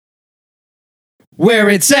where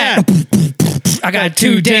it's at. I got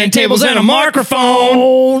 2 Dan tables and a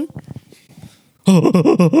microphone.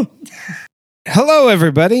 Hello,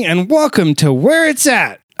 everybody, and welcome to Where It's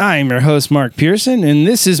At. I'm your host, Mark Pearson, and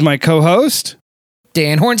this is my co-host,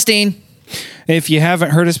 Dan Hornstein. If you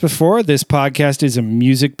haven't heard us before, this podcast is a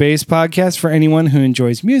music-based podcast for anyone who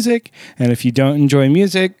enjoys music. And if you don't enjoy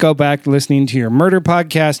music, go back listening to your murder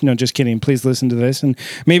podcast. No, just kidding. Please listen to this, and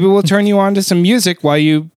maybe we'll turn you on to some music while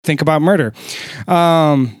you think about murder.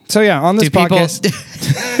 On this podcast...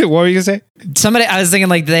 What were you going to say? I was thinking,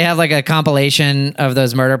 like, they have, like, a compilation of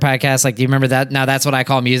those murder podcasts. Like, do you remember that? Now that's what I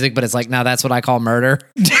call music, but it's like, now that's what I call murder.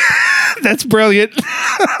 That's brilliant.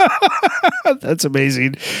 That's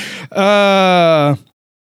amazing.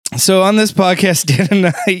 So on this podcast, Dan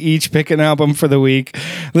and I each pick an album for the week,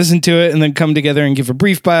 listen to it, and then come together and give a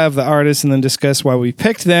brief bio of the artist and then discuss why we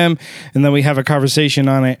picked them. And then we have a conversation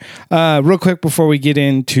on it. Real quick before we get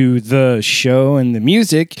into the show and the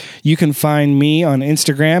music, you can find me on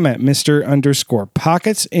Instagram at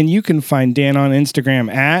Mr_Pockets. And you can find Dan on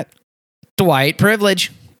Instagram at Dwight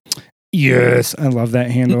Privilege. Yes, I love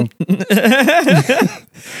that handle.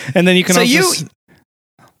 And then you can send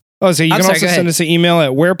us an email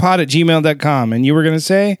at wherepod@gmail.com. And you were going to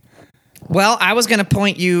say? Well, I was going to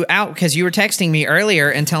point you out because you were texting me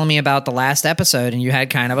earlier and telling me about the last episode, and you had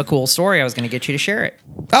kind of a cool story. I was going to get you to share it.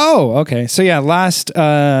 Oh, okay. So yeah, last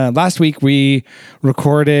week we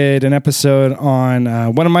recorded an episode on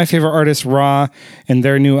one of my favorite artists, Raw, and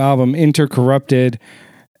their new album, Intercorrupted.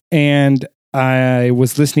 And I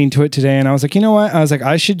was listening to it today and I was like, you know what?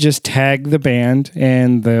 I should just tag the band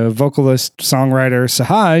and the vocalist, songwriter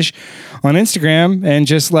Sahaj on Instagram and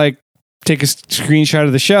just like take a screenshot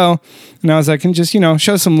of the show. And I was like, and just,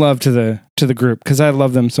 show some love to the group because I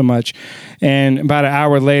love them so much. And about an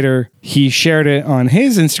hour later, he shared it on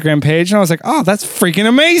his Instagram page. And I was like, oh, that's freaking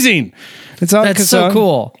amazing. That's so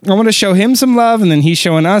cool. I want to show him some love, and then he's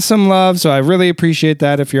showing us some love. So I really appreciate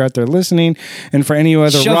that if you're out there listening. And for any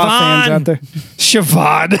other Raw fans out there,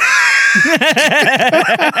 Siobhan.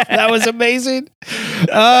 That was amazing.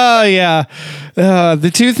 Oh, yeah. The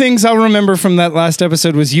two things I'll remember from that last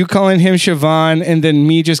episode was you calling him Siobhan and then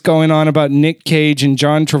me just going on about Nick Cage and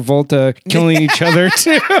John Travolta killing each other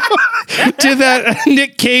to that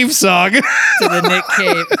Nick Cave song. To the Nick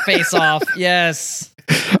Cave face-off. Yes.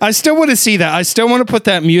 I still want to see that. I still want to put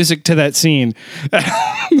that music to that scene.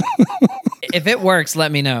 If it works,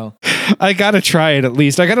 let me know. I got to try it at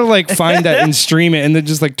least. I got to find that and stream it and then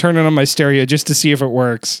just turn it on my stereo just to see if it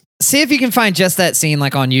works. See if you can find just that scene on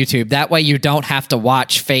YouTube. That way you don't have to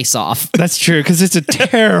watch Face Off. That's true, because it's a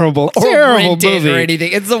terrible, terrible movie. Or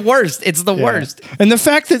anything. It's the worst. It's the worst. And the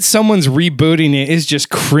fact that someone's rebooting it is just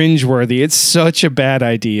cringeworthy. It's such a bad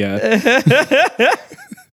idea.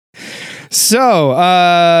 So,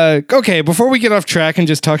 okay, before we get off track and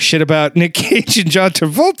just talk shit about Nick Cage and John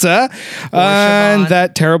Travolta and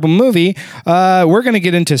that terrible movie, we're going to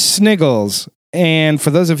get into Sniggles. And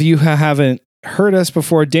for those of you who haven't heard us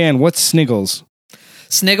before, Dan, what's Sniggles?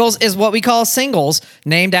 Sniggles is what we call singles,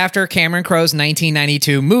 named after Cameron Crowe's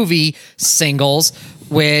 1992 movie, Singles,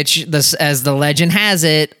 which, as the legend has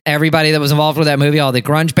it, everybody that was involved with that movie, all the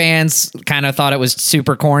grunge bands, kind of thought it was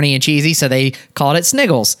super corny and cheesy, so they called it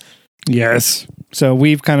Sniggles. Yes. So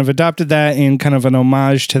we've kind of adopted that in kind of an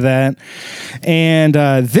homage to that. And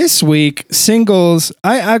this week, Singles,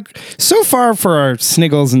 I so far for our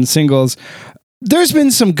Sniggles and Singles, there's been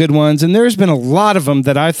some good ones, and there's been a lot of them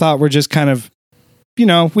that I thought were just kind of,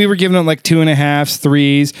 we were giving them 2.5s,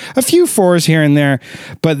 3s, a few 4s here and there.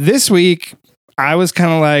 But this week, I was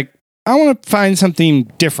kind of like, I want to find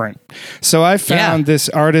something different. So I found this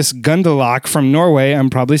artist, Gundelach from Norway. I'm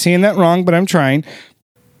probably saying that wrong, but I'm trying.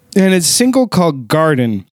 And it's a single called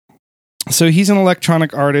Garden. So he's an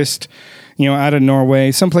electronic artist, out of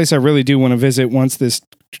Norway, someplace I really do want to visit once this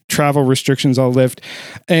travel restrictions all lift.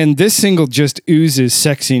 And this single just oozes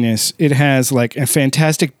sexiness. It has a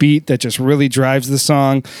fantastic beat that just really drives the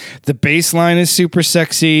song. The bass line is super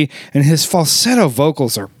sexy, and his falsetto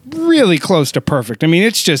vocals are really close to perfect. I mean,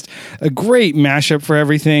 it's just a great mashup for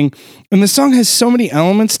everything. And the song has so many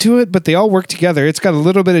elements to it, but they all work together. It's got a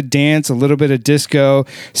little bit of dance, a little bit of disco,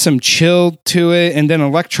 some chill to it, and then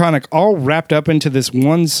electronic all wrapped up into this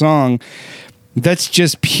one song. That's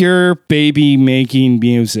just pure baby making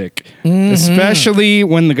music, especially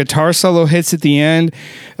when the guitar solo hits at the end.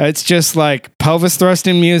 It's just pelvis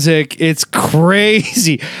thrusting music. It's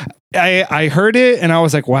crazy. I heard it and I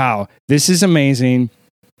was like, wow, this is amazing.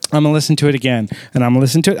 I'm going to listen to it again, and I'm going to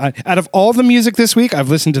listen to it. Out of all the music this week, I've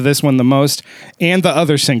listened to this one the most, and the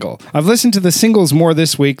other single. I've listened to the singles more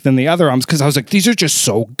this week than the other albums because I was like, these are just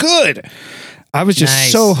so good. I was just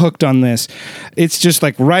Nice. so hooked on this. It's just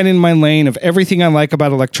like right in my lane of everything I like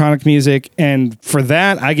about electronic music. And for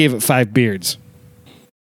that, I gave it 5 beards.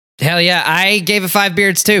 Hell yeah. I gave it 5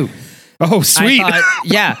 beards too. Oh, sweet.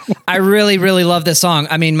 I really, really love this song.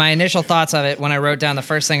 I mean, my initial thoughts of it when I wrote down the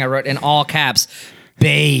first thing I wrote in all caps,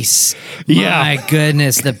 bass. Yeah. My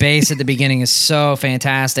goodness, the bass at the beginning is so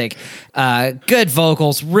fantastic. Good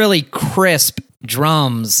vocals, really crisp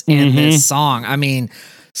drums in this song. I mean,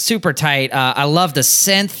 super tight. I love the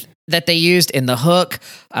synth that they used in the hook.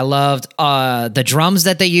 I loved the drums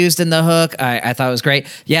that they used in the hook. I thought it was great.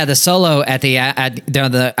 Yeah, the solo at the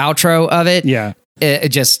outro of it. Yeah. It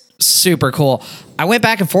just super cool. I went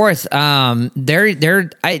back and forth. I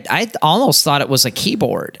almost thought it was a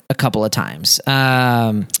keyboard a couple of times.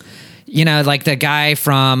 Like the guy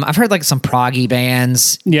from, I've heard like some proggy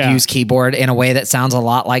bands use keyboard in a way that sounds a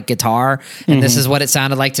lot like guitar. And this is what it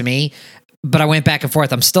sounded like to me. But I went back and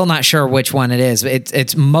forth. I'm still not sure which one it is.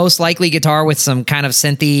 It's most likely guitar with some kind of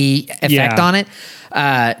synthy effect on it.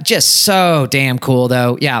 Just so damn cool,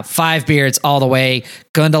 though. Yeah, 5 beards all the way.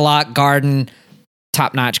 Gundalock Garden,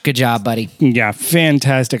 top notch. Good job, buddy. Yeah,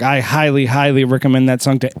 fantastic. I highly, highly recommend that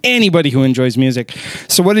song to anybody who enjoys music.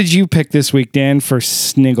 So what did you pick this week, Dan, for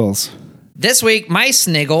Sniggles? This week, my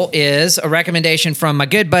sniggle is a recommendation from my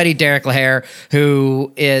good buddy Derek LaHare,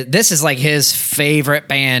 this is like his favorite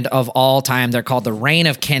band of all time. They're called the Reign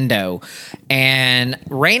of Kendo. And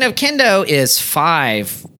Reign of Kendo is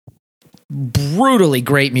 5 brutally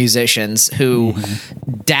great musicians who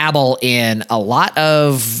dabble in a lot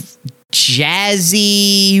of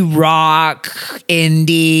jazzy, rock,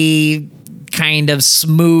 indie, kind of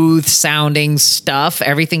smooth sounding stuff.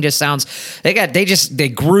 Everything just sounds, they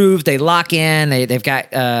groove, they lock in, they've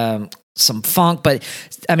got some funk, but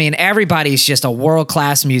I mean, everybody's just a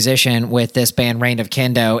world-class musician with this band Reign of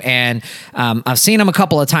Kendo. And I've seen them a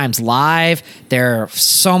couple of times live. They're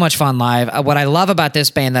so much fun live. What I love about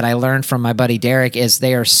this band that I learned from my buddy Derek is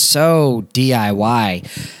they are so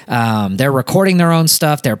DIY. They're recording their own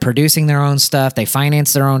stuff. They're producing their own stuff. They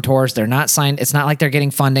finance their own tours. They're not signed. It's not like they're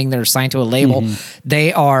getting funding. They're signed to a label.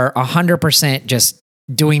 They are 100% just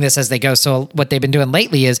doing this as they go. So what they've been doing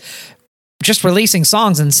lately is just releasing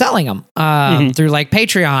songs and selling them through like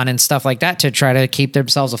Patreon and stuff like that to try to keep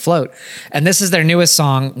themselves afloat. And this is their newest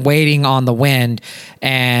song, Waiting on the Wind.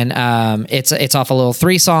 And it's off a little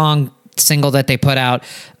 3-song single that they put out.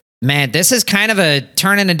 Man, this is kind of a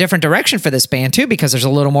turn in a different direction for this band too, because there's a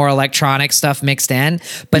little more electronic stuff mixed in,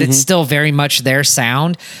 but it's still very much their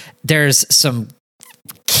sound. There's some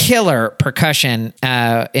killer percussion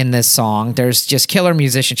in this song. There's just killer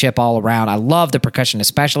musicianship all around. I love the percussion,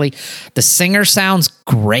 especially the singer sounds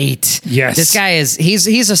great. Yes, this guy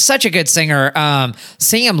he's such a good singer.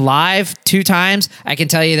 Seeing him live 2 times, I can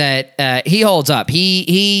tell you that he holds up.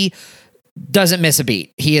 He doesn't miss a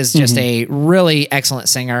beat. He is just a really excellent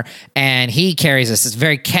singer, and he carries us. It's a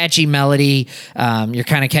very catchy melody. You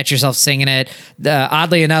kind of catch yourself singing it.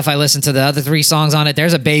 Oddly enough, I listened to the other 3 songs on it.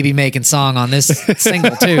 There's a baby making song on this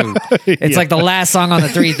single too. It's like the last song on the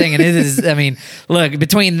 3 thing, and it is. I mean, look,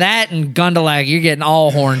 between that and Gundalag, you're getting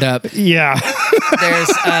all horned up. Yeah. There's.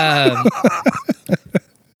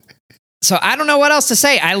 So I don't know what else to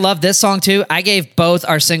say. I love this song too. I gave both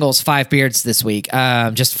our singles 5 beards this week.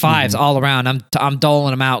 Just 5s all around. I'm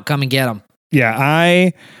doling them out. Come and get them.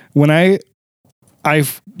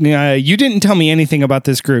 Yeah, you didn't tell me anything about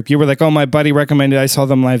this group. You were like, oh, my buddy recommended. I saw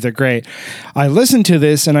them live. They're great. I listened to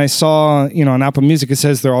this and I saw, on Apple Music, it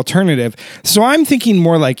says they're alternative. So I'm thinking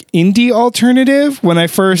more like indie alternative when I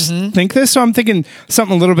first think this. So I'm thinking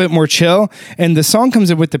something a little bit more chill. And the song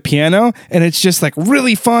comes in with the piano and it's just like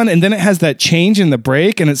really fun. And then it has that change in the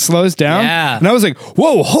break and it slows down. Yeah. And I was like,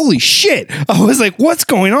 whoa, holy shit. I was like, what's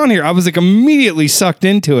going on here? I was like immediately sucked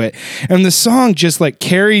into it. And the song just like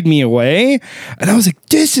carried me away. And I was like,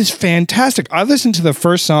 this is fantastic. I listened to the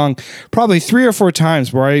first song probably 3 or 4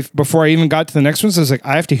 times before I even got to the next one. So I was like,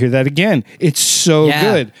 I have to hear that again. It's so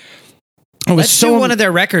good. Let's do one of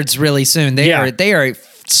their records really soon. They are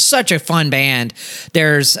such a fun band.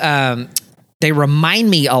 There's they remind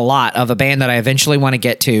me a lot of a band that I eventually want to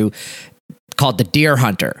get to called the Deer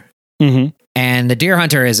Hunter. And the Deer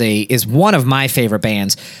Hunter is one of my favorite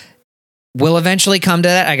bands. We'll eventually come to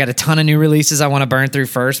that. I got a ton of new releases I want to burn through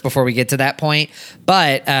first before we get to that point.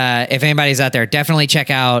 But if anybody's out there, definitely check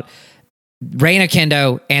out Reign of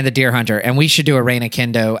Kendo and the Deer Hunter. And we should do a Reign of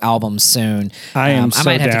Kendo album soon. I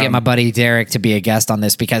might have to get my buddy Derek to be a guest on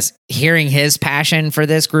this because hearing his passion for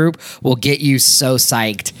this group will get you so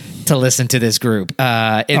psyched to listen to this group.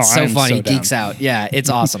 It's so funny. So geeks out. Yeah, it's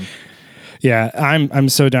awesome. Yeah, I'm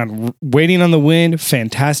so down. Waiting on the Wind,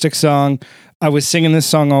 fantastic song. I was singing this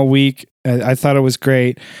song all week. I thought it was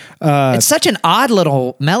great. It's such an odd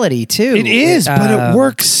little melody too. It is, but it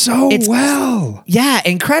works so well. Yeah,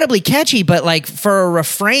 incredibly catchy, but like for a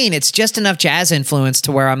refrain, it's just enough jazz influence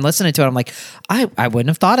to where I'm listening to it. I'm like, I wouldn't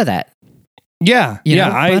have thought of that. Yeah,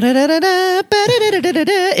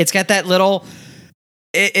 It's got that little.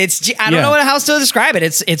 I don't know how else to describe it.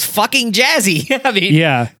 It's fucking jazzy. I mean,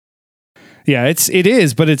 yeah, it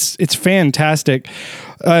is, but it's fantastic.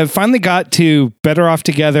 I finally got to Better Off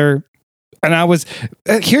Together. And I was,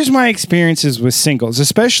 here's my experiences with singles,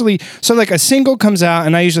 especially, so like a single comes out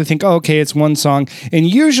and I usually think, oh, okay, it's one song. And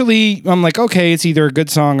usually I'm like, okay, it's either a good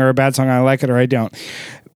song or a bad song. I like it or I don't.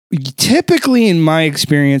 Typically in my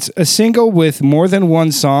experience, a single with more than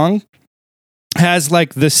one song has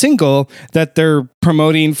like the single that they're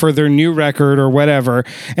promoting for their new record or whatever.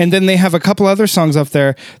 And then they have a couple other songs up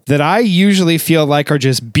there that I usually feel like are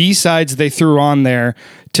just B-sides they threw on there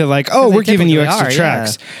to like, oh, we're giving you extra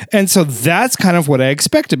tracks. Yeah. And so that's kind of what I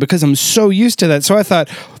expected because I'm so used to that. So I thought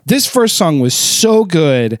this first song was so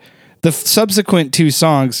good. The subsequent two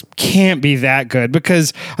songs can't be that good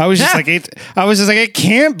because I was just like, it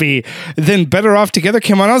can't be. Then Better Off Together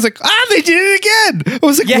came on. I was like, they did it again. I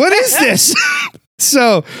was like, what is this?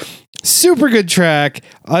 So super good track.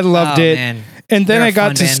 I loved it. Man. And then I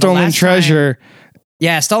got to Stolen Treasure.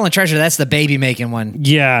 Yeah, Stolen Treasure. That's the baby making one.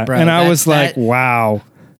 Yeah. Bro, and I was like, wow.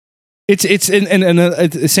 It's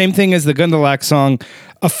the same thing as the Gundalak song.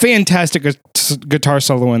 A fantastic guitar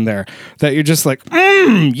solo in there that you're just like,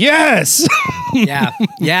 yes.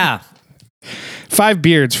 Yeah. 5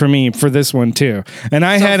 beards for me for this one too. And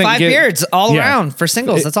I hadn't 5 beards all around for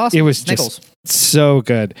singles. That's awesome. It was just so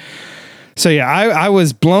good. So yeah, I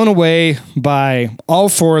was blown away by all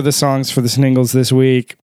 4 of the songs for the singles this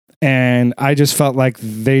week. And I just felt like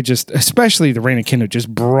they especially the Reign of Kingdom,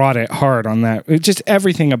 just brought it hard on that. It just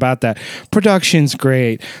everything about that. Production's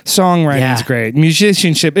great. Songwriting's great.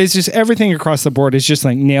 Musicianship, it's just everything across the board is just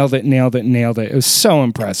like nailed it. It was so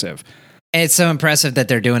impressive. It's so impressive that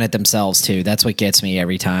they're doing it themselves too. That's what gets me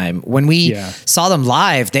every time. When we saw them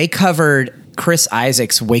live, they covered Chris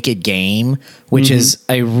Isaak's Wicked Game, which is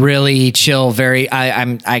a really chill,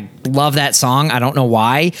 I love that song. I don't know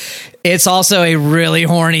why. It's also a really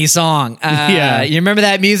horny song. You remember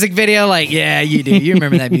that music video? Like, yeah, you do. You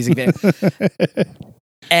remember that music video.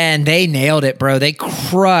 And they nailed it, bro. They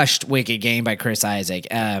crushed Wicked Game by Chris Isaak.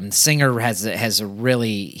 Singer has a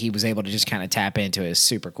really, he was able to just kind of tap into it. It's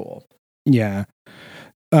super cool. Yeah.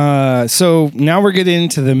 So now we're getting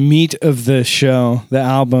into the meat of the show, the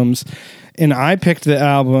albums. And I picked the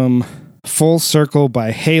album Full Circle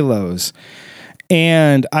by Haelos.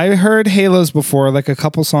 And I heard Haelos before, like a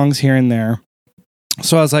couple songs here and there.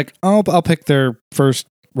 So I was like, I'll pick their first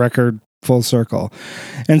record, Full Circle.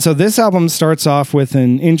 And so this album starts off with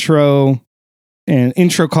an intro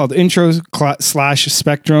called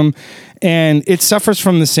Intro/Spectrum. And it suffers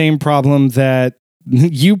from the same problem that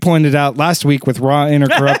you pointed out last week with Raw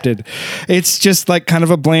Intercorrupted. It's just like kind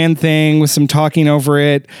of a bland thing with some talking over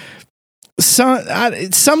it. So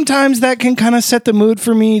sometimes that can kind of set the mood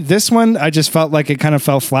for me. This one, I just felt like it kind of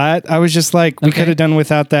fell flat. I was just like, we could have done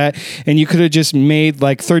without that. And you could have just made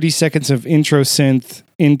like 30 seconds of intro synth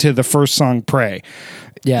into the first song, Pray.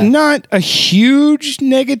 Yeah. Not a huge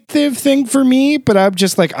negative thing for me, but I'm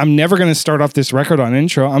just like, I'm never going to start off this record on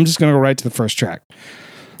intro. I'm just going to go right to the first track.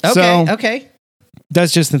 Okay.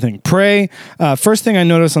 That's just the thing. Pray. First thing I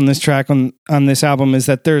noticed on this track on this album is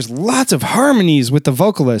that there's lots of harmonies with the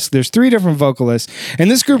vocalists. There's 3 different vocalists, and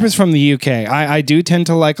this group is from the UK. I do tend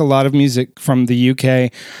to like a lot of music from the UK.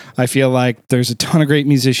 I feel like there's a ton of great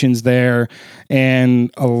musicians there, and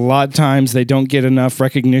a lot of times they don't get enough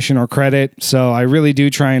recognition or credit. So I really do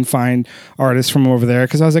try and find artists from over there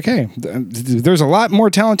because I was like, hey, there's a lot more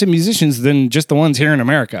talented musicians than just the ones here in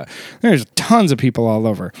America. There's tons of people all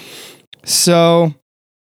over. So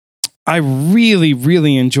I really,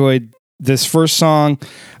 really enjoyed this first song.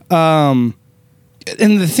 And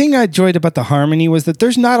the thing I enjoyed about the harmony was that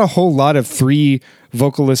there's not a whole lot of 3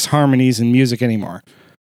 vocalist harmonies in music anymore.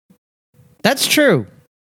 That's true.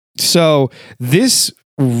 So this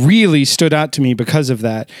really stood out to me because of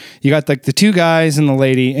that. You got like the 2 guys and the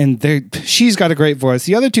lady, and she's got a great voice.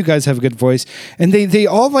 The other 2 guys have a good voice, and they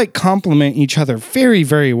all like complement each other very,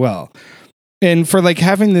 very well. And for like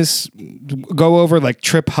having this go over like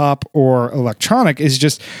trip hop or electronic is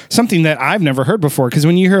just something that I've never heard before. Because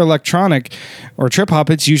when you hear electronic or trip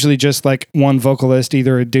hop, it's usually just like one vocalist,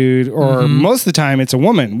 either a dude or most of the time it's a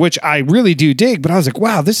woman, which I really do dig. But I was like,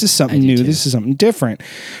 wow, this is something new. This is something different.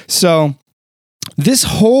 So this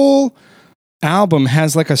whole album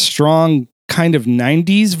has like a strong kind of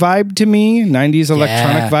 90s vibe to me, 90s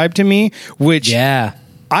electronic vibe to me, which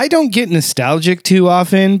I don't get nostalgic too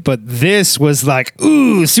often, but this was like,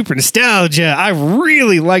 ooh, super nostalgia. I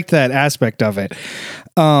really liked that aspect of it.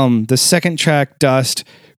 The second track, Dust,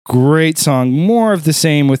 great song, more of the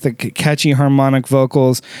same with the catchy harmonic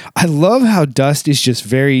vocals. I love how Dust is just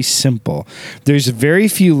very simple. There's very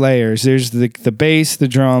few layers. There's the bass, the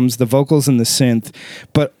drums, the vocals, and the synth,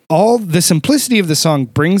 but all the simplicity of the song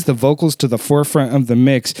brings the vocals to the forefront of the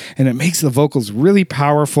mix, and it makes the vocals really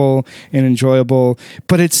powerful and enjoyable,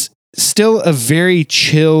 but it's still a very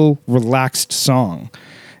chill, relaxed song.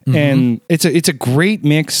 And it's a great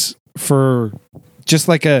mix for just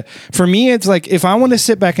like for me, it's like if I want to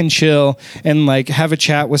sit back and chill and like have a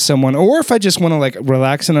chat with someone, or if I just want to like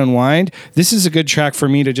relax and unwind, this is a good track for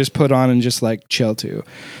me to just put on and just like chill to.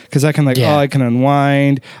 Cause I can like, I can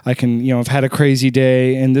unwind. I can, I've had a crazy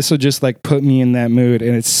day, and this will just like put me in that mood.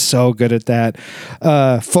 And it's so good at that.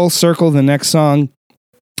 Full Circle, the next song.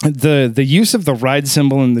 The use of the ride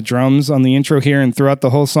cymbal and the drums on the intro here and throughout the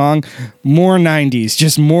whole song, more 90s,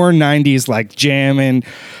 just more 90s like jamming.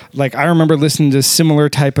 Like I remember listening to similar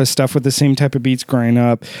type of stuff with the same type of beats growing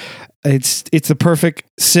up. It's the perfect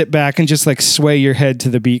sit back and just like sway your head to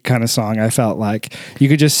the beat kind of song. I felt like you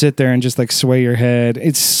could just sit there and just like sway your head.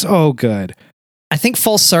 It's so good. I think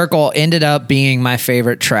Full Circle ended up being my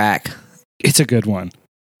favorite track. It's a good one.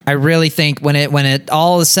 I really think when it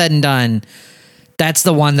all is said and done, that's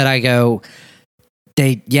the one that I go,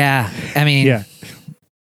 Yeah.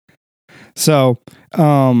 So,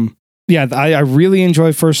 I really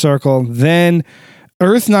enjoy First Circle. Then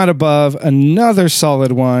Earth Not Above, another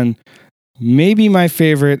solid one. Maybe my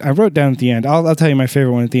favorite. I wrote down at the end. I'll tell you my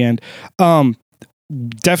favorite one at the end.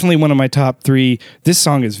 Definitely one of my top 3. This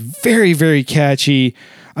song is very, very catchy.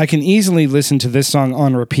 I can easily listen to this song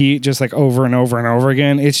on repeat, just like over and over and over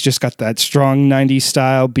again. It's just got that strong 90s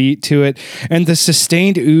style beat to it. And the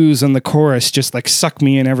sustained oohs on the chorus just like suck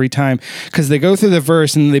me in every time, because they go through the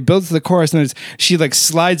verse and they build to the chorus, and she like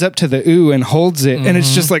slides up to the ooh and holds it. And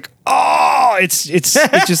it's just like, oh, it's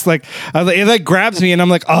just like, it like grabs me, and I'm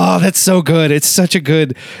like, oh, that's so good. It's such a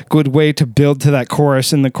good way to build to that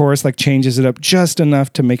chorus. And the chorus like changes it up just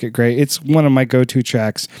enough to make it great. It's one of my go-to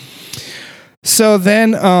tracks. So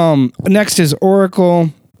then next is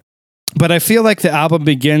Oracle, but I feel like the album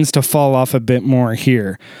begins to fall off a bit more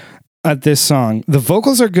here at this song. The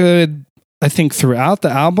vocals are good, I think, throughout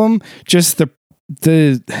the album. Just the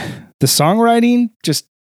songwriting just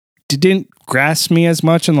didn't grasp me as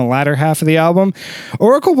much in the latter half of the album.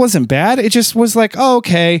 Oracle wasn't bad. It just was like, oh,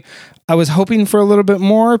 okay. I was hoping for a little bit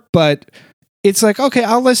more, but it's like, okay,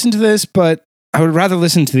 I'll listen to this, but I would rather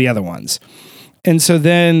listen to the other ones. And so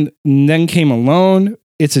then came Alone.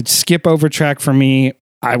 It's a skip over track for me.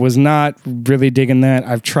 I was not really digging that.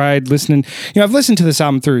 I've tried listening. I've listened to this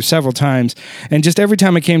album through several times, and just every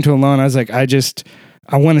time I came to Alone, I was like, I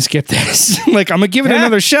want to skip this. Like, I'm going to give it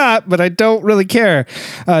another shot, but I don't really care.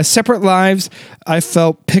 Separate Lives, I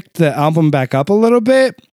felt picked the album back up a little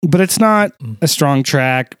bit, but it's not a strong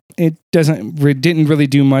track. It didn't really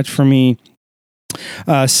do much for me.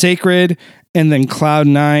 Sacred, and then Cloud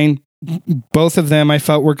 9. Both of them I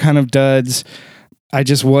felt were kind of duds. I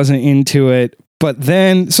just wasn't into it. But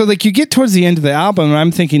then, so like you get towards the end of the album, and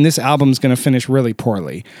I'm thinking this album's going to finish really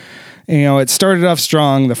poorly. It started off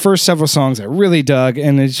strong. The first several songs I really dug,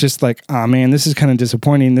 and it's just like, oh man, this is kind of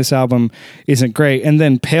disappointing. This album isn't great. And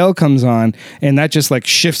then Pale comes on, and that just like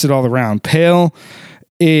shifts it all around. Pale,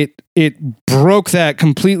 it broke that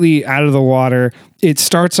completely out of the water. It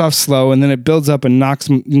starts off slow, and then it builds up and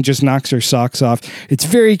just knocks her socks off. It's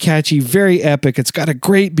very catchy, very epic. It's got a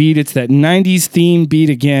great beat. It's that 90s theme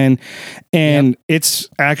beat again, and it's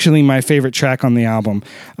actually my favorite track on the album.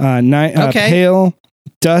 Pale,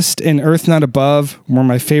 Dust, and Earth Not Above were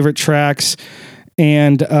my favorite tracks,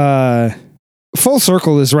 and Full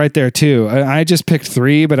Circle is right there too. I just picked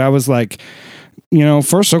 3, but I was like,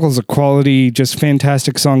 First Circle is a quality, just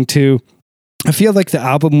fantastic song too. I feel like the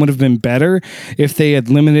album would have been better if they had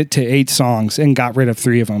limited it to 8 songs and got rid of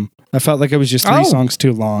 3 of them. I felt like it was just 3 songs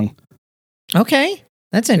too long. Okay.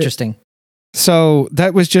 That's interesting. So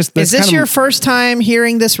that was just... Is this your first time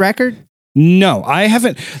hearing this record? No, I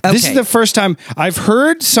haven't. Okay. This is the first time I've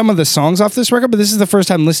heard some of the songs off this record, but this is the first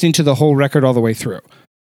time listening to the whole record all the way through.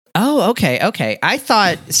 Oh, okay. I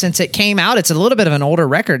thought since it came out, it's a little bit of an older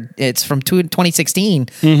record. It's from 2016.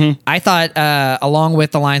 Mm-hmm. I thought, along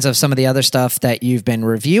with the lines of some of the other stuff that you've been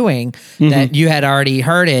reviewing, that you had already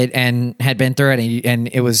heard it and had been through it, and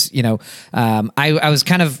it was, I was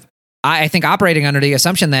kind of, I think, operating under the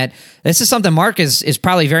assumption that this is something Mark is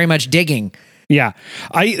probably very much digging. Yeah.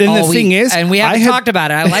 Thing is, and we haven't talked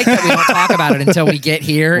about it. I like that we don't talk about it until we get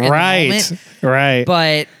here. Right.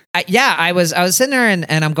 But I was sitting there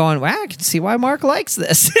and I'm going, wow, I can see why Mark likes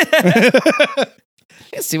this. I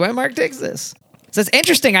can see why Mark digs this. So it's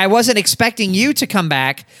interesting. I wasn't expecting you to come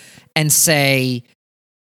back and say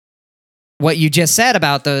what you just said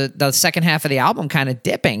about the second half of the album kind of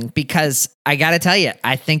dipping, because I got to tell you,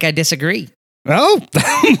 I think I disagree. Oh,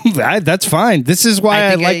 that's fine. This is why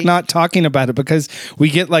I like not talking about it, because we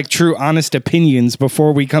get like true, honest opinions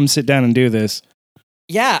before we come sit down and do this.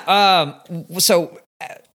 Yeah. So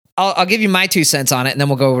I'll give you my 2 cents on it, and then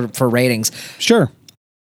we'll go over for ratings. Sure.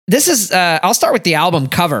 This is. I'll start with the album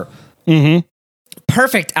cover. Mm-hmm.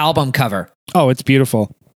 Perfect album cover. Oh, it's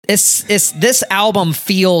beautiful. This album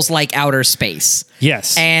feels like outer space.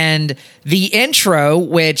 Yes. And the intro,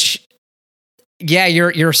 which, yeah,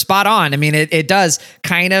 you're spot on. I mean, it does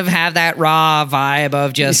kind of have that raw vibe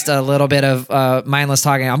of just a little bit of mindless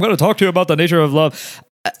talking. I'm going to talk to you about the nature of love.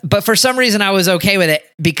 But for some reason, I was okay with it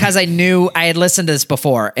because I knew I had listened to this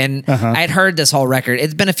before, and I had heard this whole record.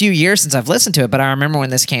 It's been a few years since I've listened to it, but I remember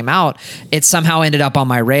when this came out, it somehow ended up on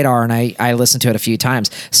my radar, and I listened to it a few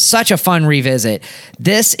times. Such a fun revisit.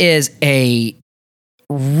 This is a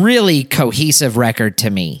really cohesive record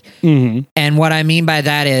to me. Mm-hmm. And what I mean by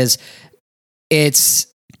that is,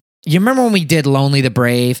 you remember when we did Lonely the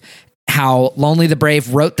Brave, how Lonely the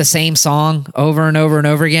Brave wrote the same song over and over and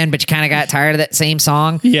over again, but you kind of got tired of that same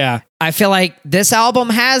song? Yeah. I feel like this album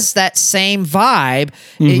has that same vibe.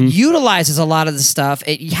 Mm-hmm. It utilizes a lot of the stuff.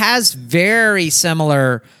 It has very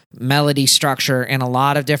similar melody structure in a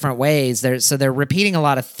lot of different ways. So they're repeating a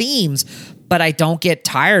lot of themes, but I don't get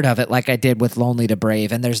tired of it like I did with Lonely the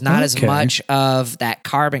Brave. And there's not as much of that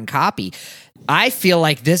carbon copy. I feel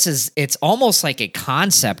like it's almost like a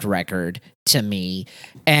concept record to me,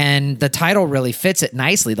 and the title really fits it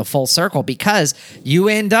nicely, the full circle, because you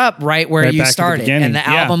end up right where you started, and the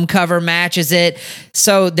album cover matches it.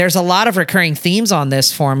 So there's a lot of recurring themes on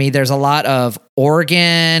this for me. There's a lot of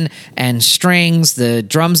organ and strings, the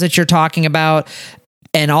drums that you're talking about,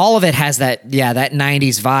 and all of it has that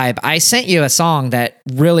 90s vibe. I sent you a song that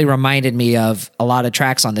really reminded me of a lot of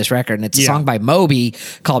tracks on this record, and it's a song by Moby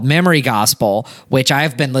called Memory Gospel, which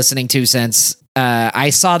I've been listening to since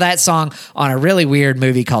I saw that song on a really weird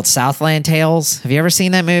movie called Southland Tales. Have you ever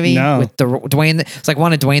seen that movie? No. With Dwayne, it's like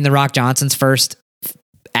one of Dwayne "The Rock" Johnson's first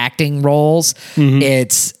acting roles. Mm-hmm.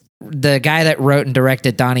 It's the guy that wrote and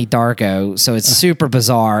directed Donnie Darko, so it's super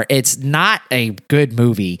bizarre. It's not a good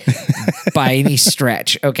movie by any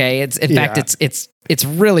stretch. Okay, it's in fact it's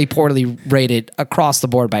really poorly rated across the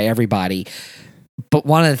board by everybody. But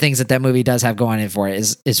one of the things that movie does have going in for it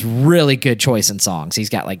is really good choice in songs. He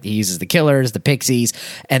uses the Killers, the Pixies,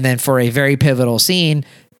 and then for a very pivotal scene,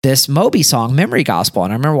 this Moby song, Memory Gospel.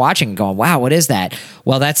 And I remember watching and going, wow, what is that?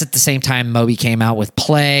 Well, that's at the same time Moby came out with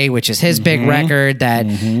Play, which is his big record that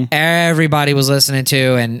everybody was listening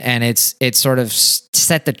to. And it's sort of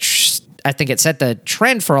set the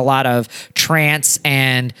trend for a lot of trance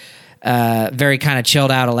and very kind of chilled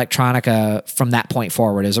out electronica from that point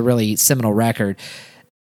forward. It was a really seminal record.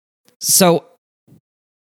 So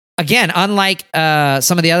again, unlike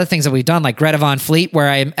some of the other things that we've done, like Greta Van Fleet, where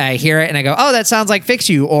I hear it and I go, oh, that sounds like Fix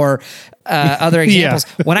You, or other examples.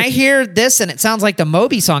 When I hear this and it sounds like the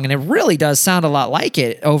Moby song, and it really does sound a lot like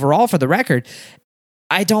it overall for the record,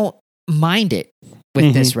 I don't mind it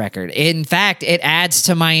with this record. In fact, it adds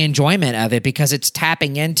to my enjoyment of it because it's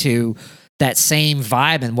tapping into that same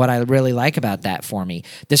vibe, and what I really like about that for me.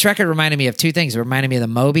 This record reminded me of two things. It reminded me of the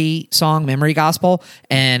Moby song, Memory Gospel,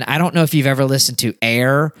 and I don't know if you've ever listened to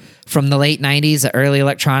Air from the late 90s, the early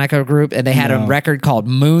electronica group, and they had a record called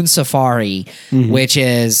Moon Safari, which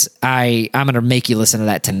is, I'm going to make you listen to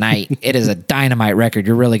that tonight. It is a dynamite record.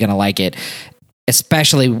 You're really going to like it,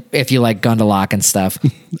 especially if you like Gundalock and stuff.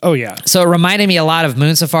 Oh, yeah. So it reminded me a lot of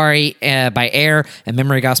Moon Safari by Air and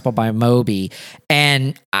Memory Gospel by Moby.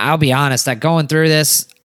 And I'll be honest, that going through this,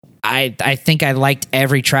 I think I liked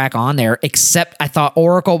every track on there, except I thought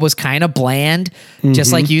Oracle was kind of bland,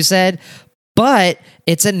 just like you said. But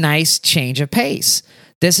it's a nice change of pace.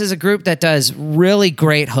 This is a group that does really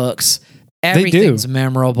great hooks. Everything's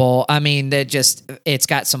memorable. I mean, it's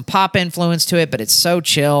got some pop influence to it, but it's so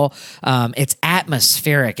chill. It's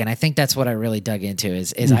atmospheric, and I think that's what I really dug into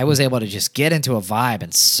is I was able to just get into a vibe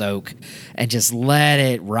and soak and just let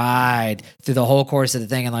it ride through the whole course of the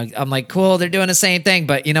thing. And I'm like, cool, they're doing the same thing,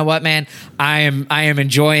 but you know what, man? I am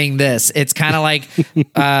enjoying this. It's kind of like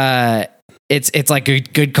It's like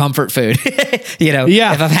good comfort food,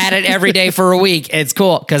 If I've had it every day for a week, it's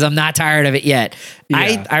cool because I'm not tired of it yet.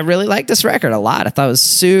 Yeah. I really like this record a lot. I thought it was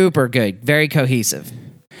super good, very cohesive.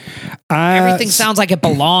 Everything sounds like it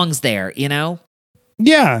belongs there,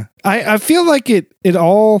 Yeah, I feel like it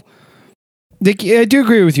all I do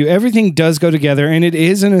agree with you. Everything does go together, and it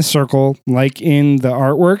is in a circle, like in the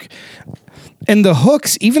artwork. And the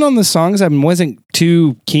hooks, even on the songs I wasn't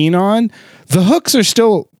too keen on, the hooks are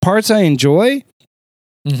still parts I enjoy.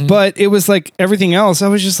 Mm-hmm. But it was like everything else. I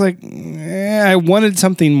was just like, I wanted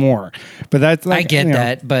something more. But that's like, I get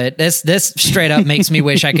that. But this straight up makes me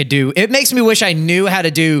wish I could do. It makes me wish I knew how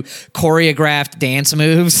to do choreographed dance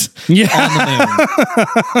moves on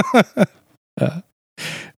the moon.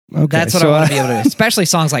 Okay, that's what I want to be able to do. Especially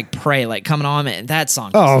songs like "Pray," like coming on, man. That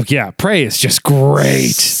song. "Pray" is just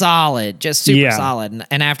great, solid, just super solid.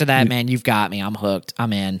 And after that, man, you've got me. I'm hooked.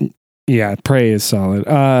 I'm in. Yeah, "Pray" is solid.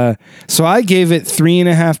 So I gave it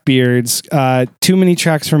 3.5 beards. Too many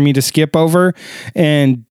tracks for me to skip over,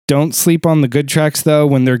 and don't sleep on the good tracks though.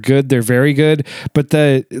 When they're good, they're very good. But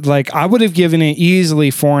I would have given it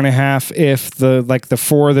easily 4.5 if the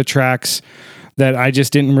 4 of the tracks that I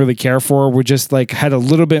just didn't really care for were just like had a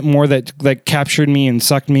little bit more that like captured me and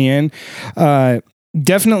sucked me in.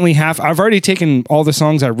 Definitely half. I've already taken all the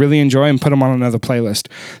songs I really enjoy and put them on another playlist.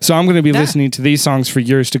 So I'm going to be listening to these songs for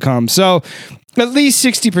years to come. So at least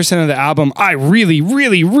 60% of the album I really,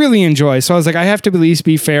 really, really enjoy. So I was like, I have to at least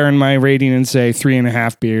be fair in my rating and say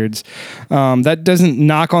 3.5 beards. That doesn't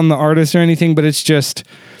knock on the artist or anything, but it's just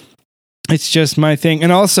my thing.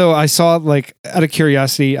 And also I saw, like, out of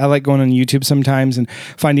curiosity, I like going on YouTube sometimes and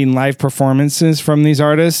finding live performances from these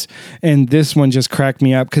artists. And this one just cracked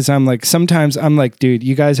me up because sometimes I'm like, dude,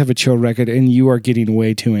 you guys have a chill record and you are getting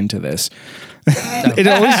way too into this. It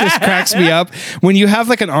always just cracks me up when you have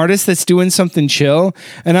like an artist that's doing something chill.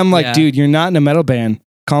 And I'm like, dude, you're not in a metal band.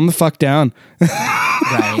 Calm the fuck down.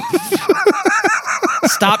 Right.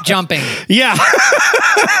 Stop jumping. Yeah.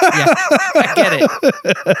 I get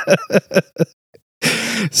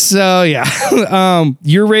it. So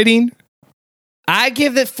your rating? I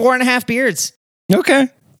give it 4.5 beards. Okay.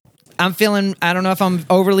 I'm feeling, I don't know if I'm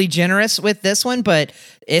overly generous with this one, but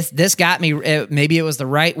this got me, maybe it was the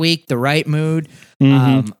right week, the right mood.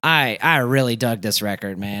 Mm-hmm. I really dug this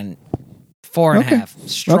record, man. 4.5.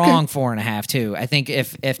 Strong 4.5 too. I think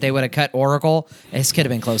if they would have cut Oracle, this could have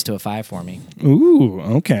been close to a 5 for me. Ooh,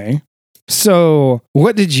 okay. So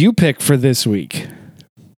what did you pick for this week?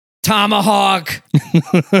 Tomahawk.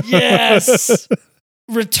 Yes.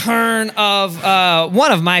 Return of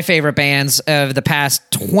one of my favorite bands of the past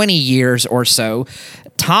 20 years or so.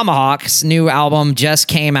 Tomahawk's new album just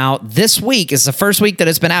came out this week. It's the first week that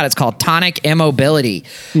it's been out. It's called Tonic, Immobility.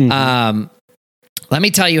 Mm-hmm. Let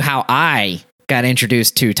me tell you how I got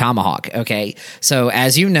introduced to Tomahawk. Okay. So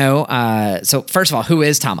as you know, so first of all, who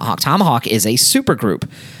is Tomahawk? Tomahawk is a supergroup.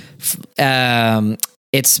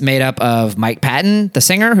 It's made up of Mike Patton, the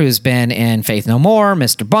singer, who's been in Faith No More,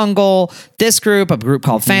 Mr. Bungle, this group, a group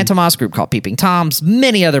called Phantomos, a group called Peeping Toms,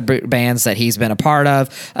 many other bands that he's been a part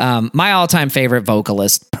of. My all-time favorite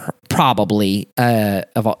vocalist, probably,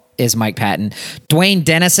 is Mike Patton. Dwayne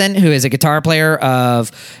Dennison, who is a guitar player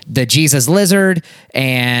of the Jesus Lizard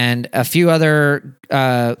and a few other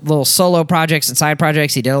little solo projects and side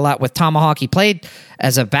projects. He did a lot with Tomahawk. He played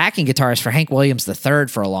as a backing guitarist for Hank Williams III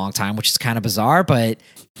for a long time, which is kind of bizarre, but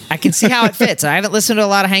I can see how it fits. I haven't listened to a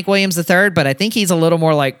lot of Hank Williams III, but I think he's a little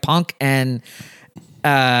more like punk and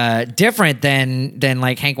different than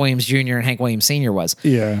like Hank Williams Jr. and Hank Williams Sr. was.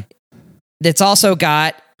 Yeah. It's also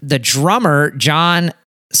got the drummer, John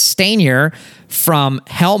Stanier from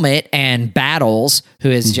Helmet and Battles, who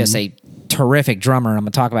is just a terrific drummer. I'm going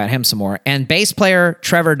to talk about him some more. And bass player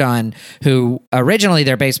Trevor Dunn, who originally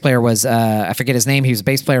their bass player was, I forget his name. He was a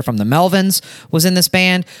bass player from the Melvins, was in this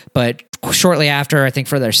band. But shortly after, I think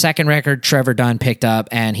for their second record, Trevor Dunn picked up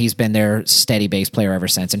and he's been their steady bass player ever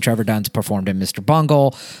since. And Trevor Dunn's performed in Mr.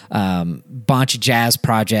 Bungle, bunch of jazz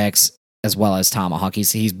projects, as well as Tomahawk.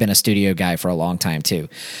 He's been a studio guy for a long time too.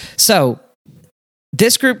 So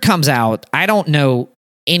this group comes out. I don't know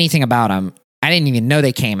anything about them. I didn't even know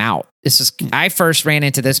they came out. I first ran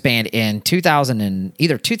into this band in 2000 and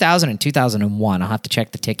 2001. I'll have to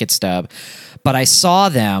check the ticket stub, but I saw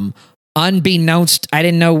them unbeknownst. I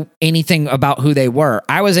didn't know anything about who they were.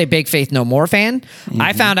 I was a big Faith No More fan. Mm-hmm.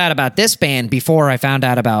 I found out about this band before I found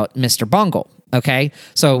out about Mr. Bungle. Okay.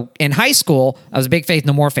 So in high school, I was a big Faith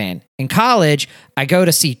No More fan. In college, I go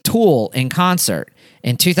to see Tool in concert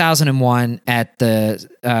in 2001 at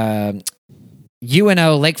the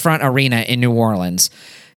UNO Lakefront Arena in New Orleans.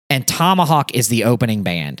 And Tomahawk is the opening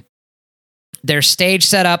band. Their stage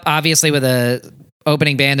setup, obviously with a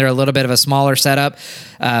opening band, they're a little bit of a smaller setup.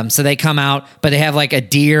 So they come out, but they have like a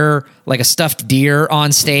deer, like a stuffed deer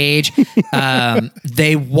on stage.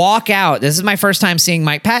 They walk out. This is my first time seeing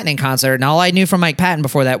Mike Patton in concert. And all I knew from Mike Patton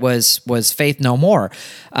before that was Faith No More.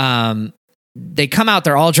 they come out,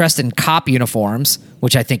 they're all dressed in cop uniforms,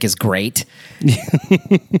 which I think is great.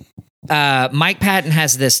 Mike Patton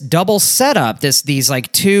has this double setup, these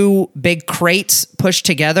like two big crates pushed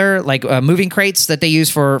together, like moving crates that they use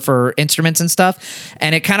for instruments and stuff.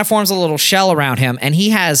 And it kind of forms a little shell around him. And he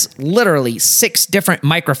has literally 6 different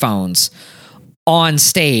microphones on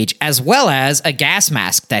stage, as well as a gas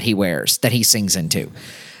mask that he wears that he sings into.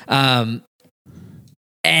 And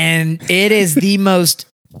it is the most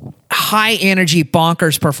high energy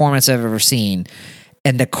bonkers performance I've ever seen.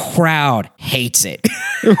 And the crowd hates it.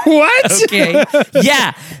 What? Okay.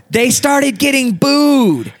 Yeah. They started getting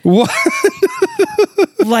booed. What?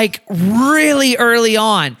 Like really early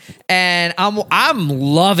on. And I'm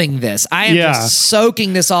loving this. I am just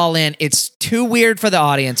soaking this all in. It's too weird for the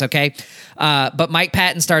audience, okay? But Mike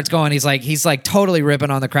Patton starts going, he's like totally ripping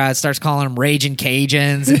on the crowd, starts calling them raging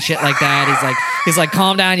Cajuns and shit like that. He's like,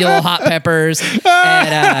 calm down, you little hot peppers.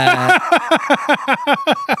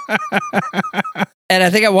 And I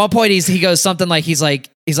think at one point he goes something like, he's like,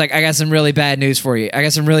 I got some really bad news for you. I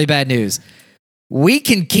got some really bad news. We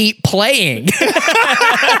can keep playing.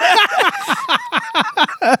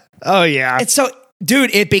 Oh yeah. And so,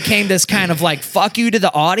 dude, it became this kind of like fuck you to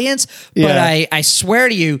the audience. But I swear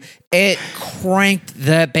to you, it cranked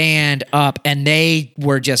the band up and they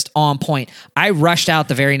were just on point. I rushed out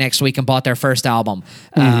the very next week and bought their first album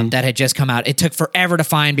that had just come out. It took forever to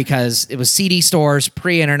find because it was CD stores,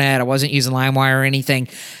 pre-internet. I wasn't using LimeWire or anything.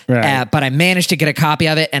 Right. But I managed to get a copy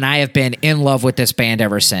of it and I have been in love with this band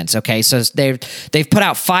ever since. Okay. So they've put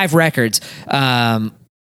out 5 records.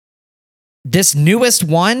 This newest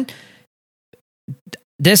one,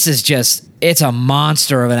 this is just, it's a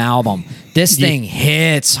monster of an album. This thing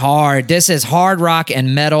hits hard. This is hard rock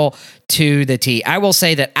and metal to the T. I will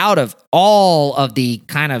say that out of all of the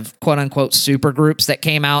kind of quote unquote super groups that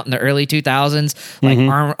came out in the early 2000s, like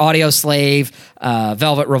Audio Slave,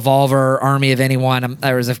 Velvet Revolver, Army of Anyone,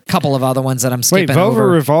 there was a couple of other ones that I'm skipping over. Wait,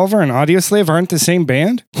 Velvet Revolver and Audio Slave aren't the same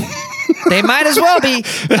band? They might as well be.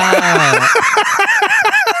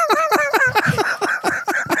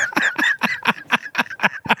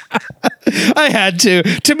 I had to.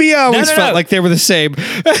 To me, I always felt like they were the same.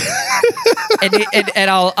 and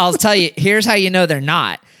I'll tell you, here's how you know they're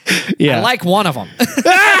not. Yeah. I like one of them.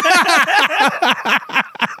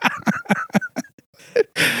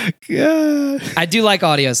 I do like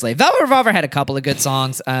Audio Slave. Velvet Revolver had a couple of good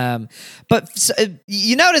songs. But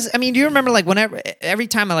you notice, I mean, do you remember like every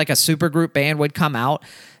time like a supergroup band would come out,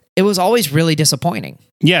 it was always really disappointing.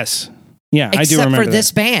 Yes. Yeah, I do Except remember for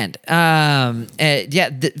this band. Tomahawk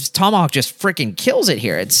just freaking kills it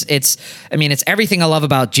here. It's everything I love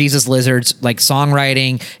about Jesus Lizard's like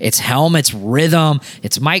songwriting, it's Helm, it's rhythm,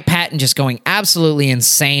 it's Mike Patton just going absolutely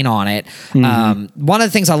insane on it. One of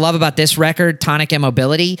the things I love about this record, Tonic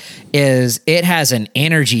Immobility, is it has an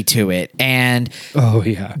energy to it. And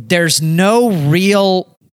there's no real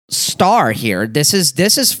star here. This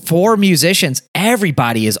is for musicians.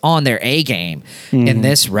 Everybody is on their A game in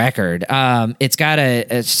this record. It's got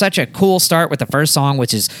such a cool start with the first song,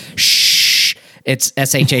 which is shh. It's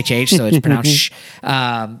SHHH, so it's pronounced shh.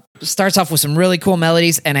 Starts off with some really cool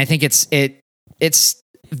melodies, and I think it's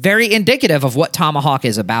very indicative of what Tomahawk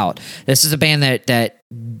is about. This is a band that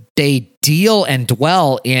they deal and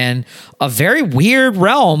dwell in a very weird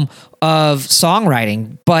realm of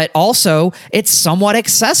songwriting, but also it's somewhat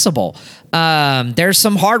accessible. There's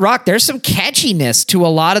some hard rock. There's some catchiness to a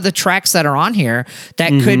lot of the tracks that are on here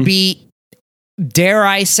that could be, dare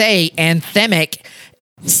I say, anthemic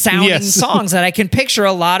sounding songs that I can picture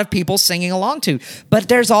a lot of people singing along to. But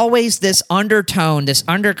there's always this undertone, this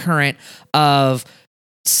undercurrent of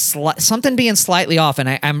something being slightly off, and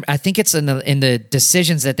I think it's in the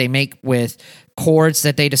decisions that they make with chords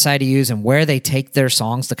that they decide to use and where they take their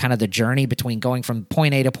songs, the kind of the journey between going from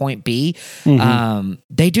point A to point B.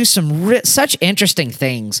 They do some such interesting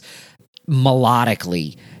things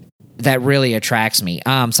melodically that really attracts me.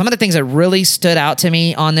 Some of the things that really stood out to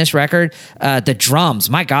me on this record, the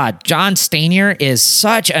drums. My God, John Stanier is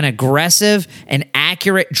such an aggressive and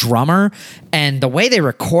accurate drummer. And the way they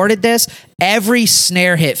recorded this, every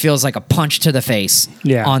snare hit feels like a punch to the face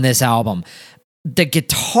on this album. The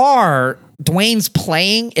guitar, Dwayne's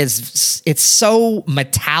playing it's so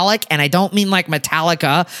metallic, and I don't mean like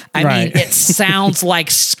Metallica. I mean, it sounds like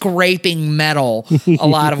scraping metal a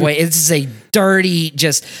lot of ways. It's a dirty,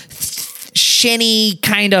 just shinny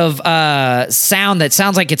kind of sound that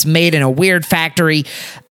sounds like it's made in a weird factory.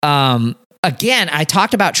 Again, I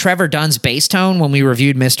talked about Trevor Dunn's bass tone when we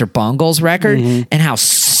reviewed Mr. Bungle's record and how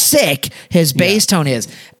sick his bass tone is.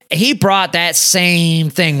 he brought that same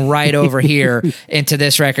thing right over here into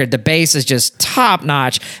this record. The bass is just top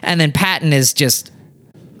notch, and then Patton is just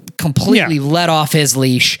completely let off his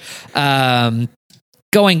leash,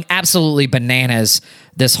 going absolutely bananas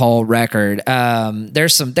this whole record.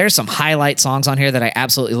 There's some highlight songs on here that I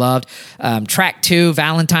absolutely loved. Track 2,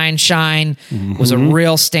 Valentine Shine, was a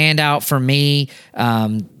real standout for me.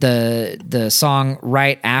 The song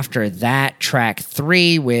right after that, track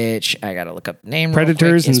 3, which I gotta look up the name.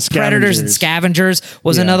 Predators and Scavengers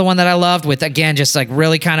was another one that I loved, with again just like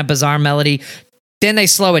really kind of bizarre melody. Then they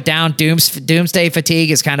slow it down. Doomsday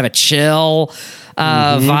Fatigue is kind of a chill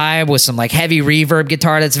vibe with some like heavy reverb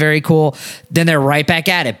guitar that's very cool. Then they're right back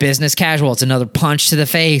at it. Business Casual. It's another punch to the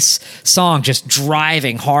face song, just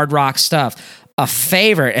driving hard rock stuff.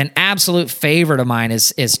 An absolute favorite of mine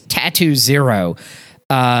is Tattoo Zero.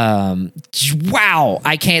 Wow,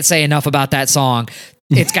 I can't say enough about that song.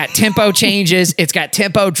 It's got tempo changes. It's got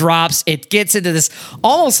tempo drops. It gets into this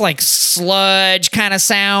almost like sludge kind of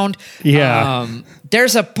sound. Yeah.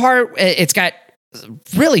 There's a part, it's got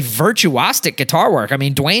really virtuosic guitar work. I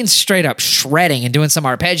mean, Dwayne's straight up shredding and doing some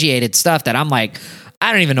arpeggiated stuff that I'm like,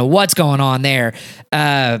 I don't even know what's going on there.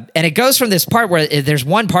 And it goes from this part where there's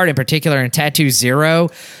one part in particular in Tattoo Zero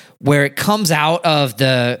where it comes out of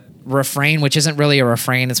the refrain, which isn't really a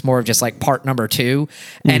refrain. It's more of just like part number 2.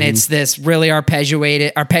 And it's this really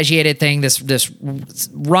arpeggiated thing. This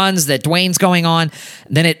runs that Dwayne's going on.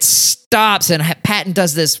 Then it stops and Patton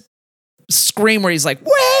does this scream where he's like,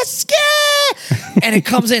 whiskey! And it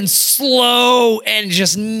comes in slow and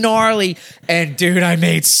just gnarly. And dude, I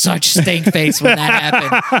made such stink face when that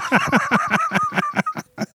happened.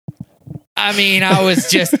 I mean, I was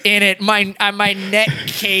just in it. My neck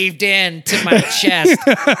caved in to my chest,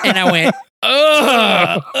 and I went,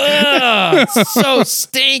 ugh, so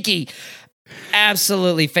stinky.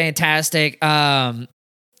 Absolutely fantastic. Then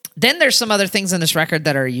there's some other things in this record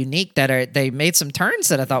that are unique, they made some turns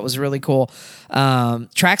that I thought was really cool.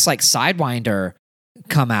 Tracks like Sidewinder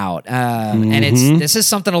come out, and this is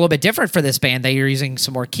something a little bit different for this band. They are using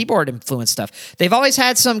some more keyboard influence stuff. They've always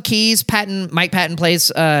had some keys. Mike Patton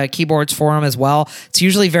plays keyboards for them as well. It's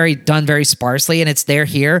usually done very sparsely, and it's there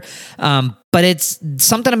here. But it's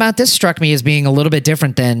something about this struck me as being a little bit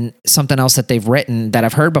different than something else that they've written that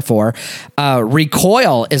I've heard before.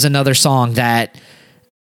 Recoil is another song that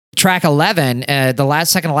track 11, the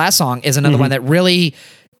second to last song, is another one that really.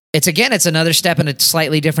 It's another step in a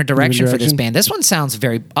slightly different direction for this band. This one sounds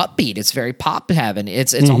very upbeat. It's very pop heaven.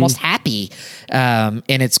 It's almost happy in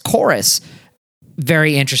its chorus.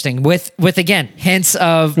 Very interesting. With again hints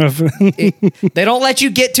of they don't let you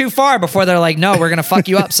get too far before they're like, no, we're gonna fuck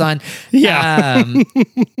you up, son. Yeah.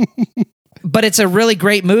 But it's a really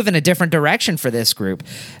great move in a different direction for this group.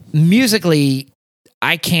 Musically,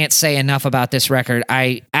 I can't say enough about this record.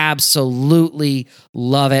 I absolutely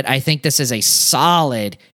love it. I think this is a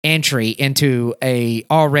solid entry into a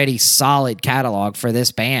already solid catalog for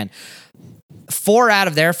this band. 4 out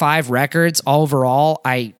of their 5 records overall,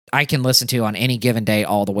 I can listen to on any given day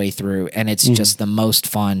all the way through, and it's just the most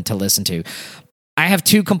fun to listen to. I have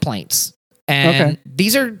 2 complaints. And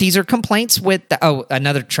these are complaints with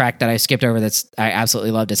another track that I skipped over that's I absolutely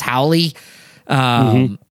loved is Howley.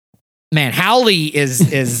 Man, Howley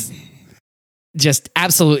is just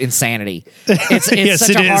absolute insanity. It's Yes,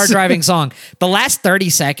 such a hard driving song. The last 30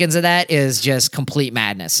 seconds of that is just complete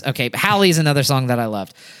madness. Okay, but Howley is another song that I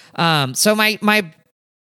loved. So my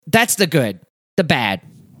that's the good, the bad.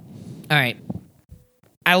 All right,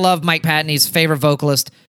 I love Mike Patton. He's favorite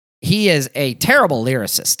vocalist. He is a terrible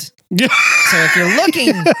lyricist. So if you're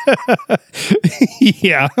looking,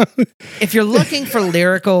 if you're looking for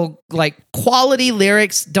lyrical, like quality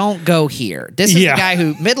lyrics, don't go here. This is the guy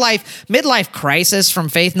who midlife crisis from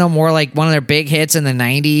Faith No More, like one of their big hits in the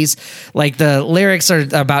 90s. Like the lyrics are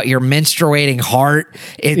about your menstruating heart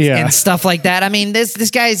and stuff like that. I mean, this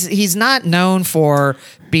he's not known for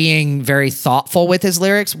being very thoughtful with his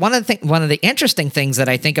lyrics. One of the interesting things that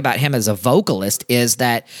I think about him as a vocalist is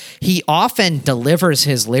that he often delivers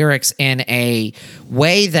his lyrics in a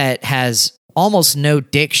way that has almost no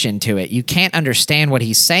diction to it. You can't understand what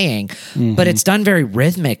he's saying, but it's done very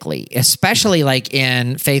rhythmically, especially like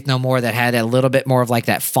in Faith No More that had a little bit more of like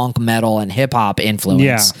that funk metal and hip hop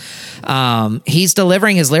influence. He's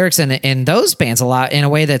delivering his lyrics in those bands a lot in a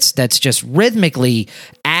way that's just rhythmically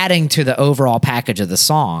adding to the overall package of the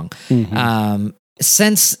song.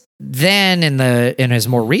 Since then, in his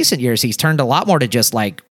more recent years, he's turned a lot more to just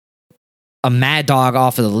like a mad dog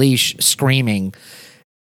off of the leash screaming.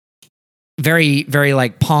 Very, very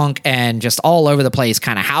like punk and just all over the place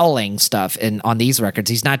kind of howling stuff on these records.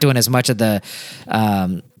 He's not doing as much of the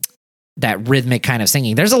that rhythmic kind of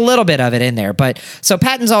singing. There's a little bit of it in there, but so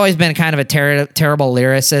Patton's always been kind of a terrible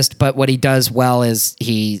lyricist, but what he does well is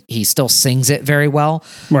he still sings it very well.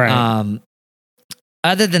 Right.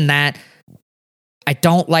 Other than that, I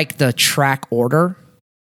don't like the track order.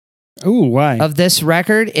 Ooh, why? Of this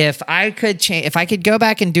record. If I could go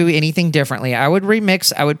back and do anything differently, I would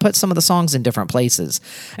remix. I would put some of the songs in different places,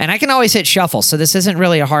 and I can always hit shuffle. So this isn't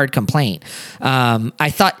really a hard complaint. I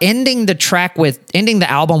thought ending the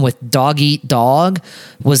album with Dog Eat Dog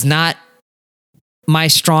was not my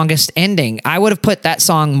strongest ending. I would have put that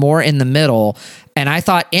song more in the middle, and I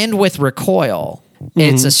thought end with Recoil.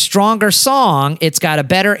 It's a stronger song. It's got a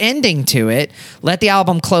better ending to it. Let the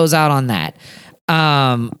album close out on that.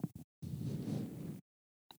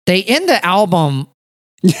 They end the album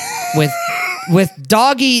with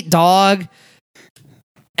Dog Eat Dog,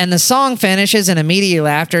 and the song finishes, and immediately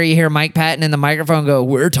after you hear Mike Patton in the microphone go,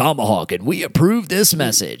 "We're Tomahawk and we approve this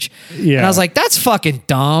message." Yeah. And I was like, that's fucking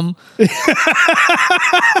dumb.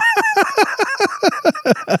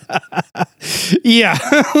 Yeah.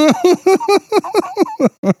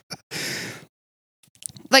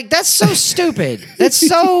 Like, that's so stupid. That's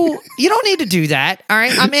so... You don't need to do that. All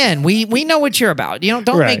right, I'm in. We know what you're about. You know,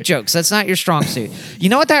 don't make jokes. That's not your strong suit. You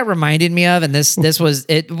know what that reminded me of? And this was...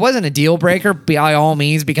 It wasn't a deal breaker by all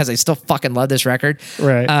means, because I still fucking love this record.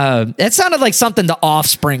 Right. It sounded like something the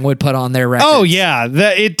Offspring would put on their record. Oh, yeah.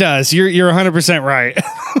 It does. You're 100% right.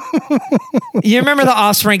 You remember the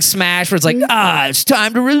Offspring smash where it's like, it's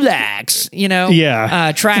time to relax, you know?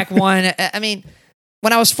 Yeah. Track one. I mean...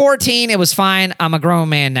 When I was 14, it was fine. I'm a grown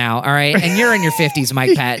man now, all right? And you're in your 50s,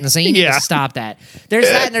 Mike Patton, so you need to stop that. There's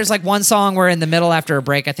that, and there's like one song where in the middle after a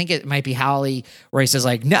break, I think it might be Howley, where he says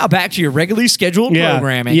like, "Now back to your regularly scheduled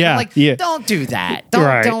programming." Yeah, like, don't do that.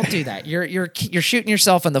 Don't do that. You're shooting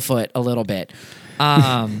yourself in the foot a little bit.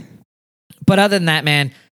 But other than that,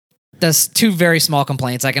 man, there's two very small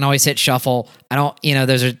complaints. I can always hit shuffle. I don't,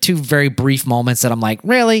 those are two very brief moments that I'm like,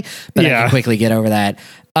 really? But I can quickly get over that.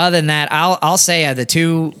 Other than that, I'll say the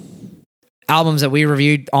two albums that we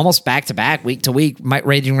reviewed almost back to back, week to week,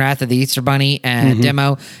 Raging Wrath of the Easter Bunny and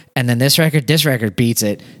Demo, and then this record beats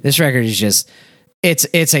it. This record is just,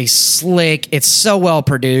 it's a slick, it's so well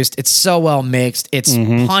produced, it's so well mixed, it's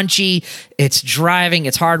punchy, it's driving,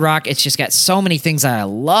 it's hard rock, it's just got so many things that I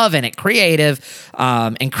love in it.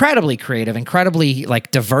 Incredibly creative, incredibly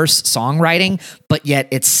like diverse songwriting, but yet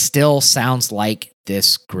it still sounds like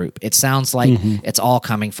this group. It sounds like it's all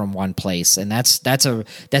coming from one place, and that's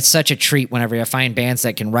such a treat whenever you find bands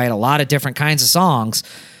that can write a lot of different kinds of songs,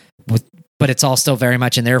 but it's all still very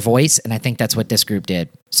much in their voice, and I think that's what this group did.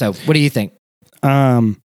 So, what do you think?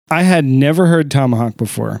 I had never heard Tomahawk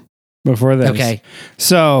before this. Okay.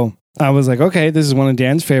 So I was like, okay, this is one of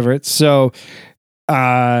Dan's favorites. So,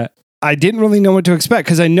 I didn't really know what to expect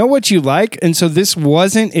because I know what you like. And so this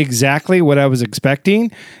wasn't exactly what I was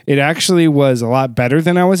expecting. It actually was a lot better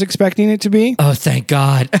than I was expecting it to be. Oh, thank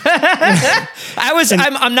God.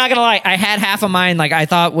 I'm not going to lie. I had half of mine. Like I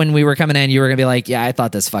thought when we were coming in, you were going to be like, yeah, I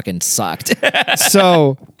thought this fucking sucked.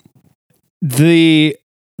 So the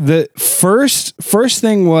first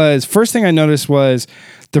thing I noticed was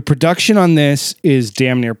the production on this is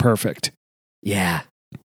damn near perfect. Yeah.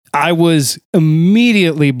 I was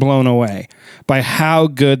immediately blown away by how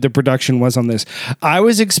good the production was on this. I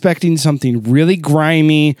was expecting something really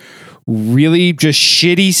grimy, really just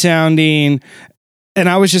shitty sounding. And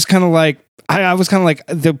I was just kind of like,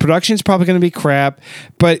 the production's probably going to be crap,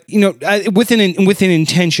 but with an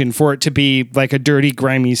intention for it to be like a dirty,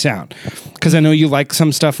 grimy sound. Because I know you like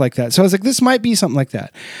some stuff like that. So I was like, this might be something like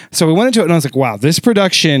that. So we went into it and I was like, wow, this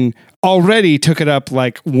production already took it up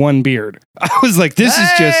like one beard. I was like, this is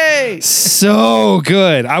just so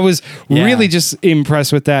good. I was really just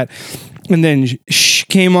impressed with that. And then Shh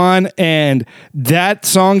came on, and that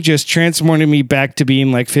song just transported me back to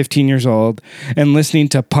being like 15 years old and listening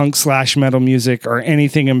to punk/metal music or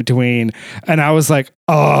anything in between. And I was like,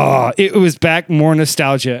 oh, it was back more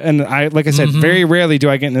nostalgia. And like I said, very rarely do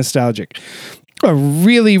I get nostalgic. I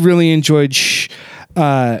really, really enjoyed Shh.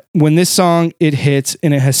 When this song, it hits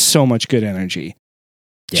and it has so much good energy.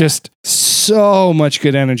 Yeah. Just so much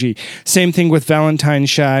good energy. Same thing with Valentine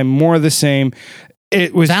Shy, more of the same.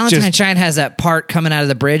 It was Valentine Shine has that part coming out of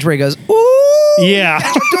the bridge where he goes, ooh, yeah.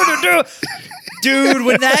 Dude,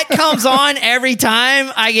 when that comes on every time,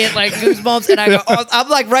 I get like goosebumps, and I go, I'm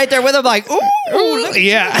like right there with him, like, ooh, look at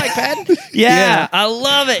you, Mike Patton. Yeah, I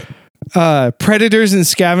love it. Predators and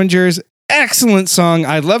Scavengers, excellent song.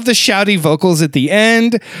 I love the shouty vocals at the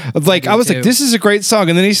end. Like, I was like, this is a great song,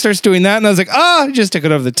 and then he starts doing that, and I was like, he just took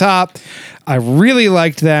it over the top. I really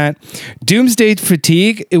liked that. Doomsday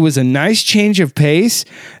Fatigue, it was a nice change of pace.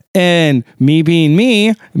 And me being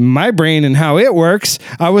me, my brain and how it works,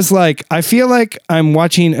 I was like, I feel like I'm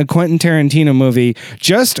watching a Quentin Tarantino movie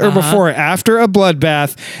just or before or after a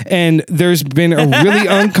bloodbath, and there's been a really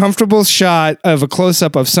uncomfortable shot of a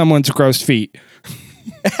close-up of someone's gross feet.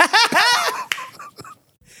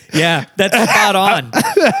 Yeah, that's spot on.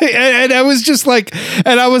 and I was just like,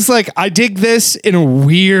 I dig this in a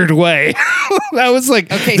weird way. I was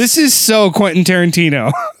like, okay, this is so Quentin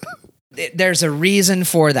Tarantino. There's a reason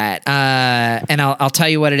for that, and I'll tell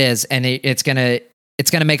you what it is, and it's gonna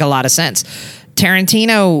make a lot of sense.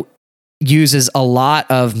 Tarantino uses a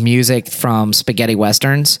lot of music from spaghetti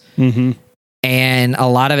westerns, and a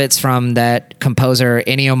lot of it's from that composer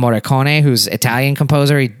Ennio Morricone, who's Italian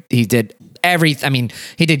composer. He did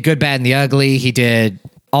he did Good, Bad, and the Ugly. He did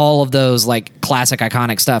all of those like classic,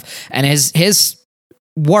 iconic stuff, and his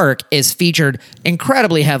work is featured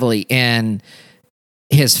incredibly heavily in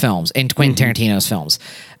his films, in Quentin Tarantino's films.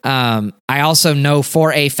 I also know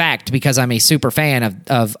for a fact, because I'm a super fan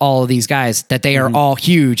of all of these guys, that they are all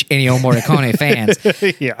huge Ennio Morricone fans.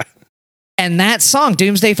 Yeah. And that song,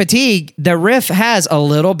 Doomsday Fatigue, the riff has a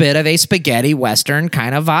little bit of a spaghetti western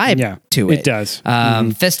kind of vibe to it. It does.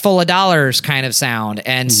 Fistful of Dollars kind of sound.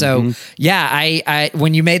 And so, I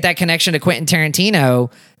when you made that connection to Quentin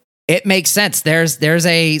Tarantino, it makes sense. There's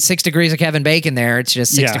a 6 degrees of Kevin Bacon there. It's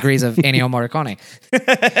just 6 degrees of Ennio Morricone.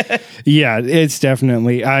 Yeah, it's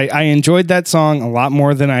definitely. I enjoyed that song a lot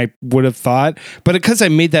more than I would have thought. But because I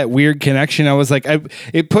made that weird connection, I was like,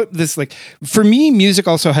 it put this like, for me, music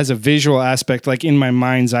also has a visual aspect, like in my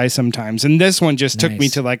mind's eye sometimes. And this one just took me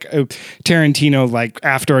to like Tarantino, like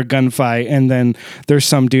after a gunfight, and then there's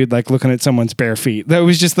some dude like looking at someone's bare feet. That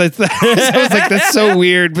was just like, I was like, that's so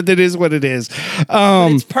weird, but it is what it is.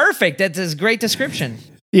 It's perfect. That's a great description.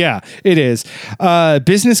 Yeah, it is.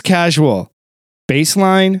 Business Casual.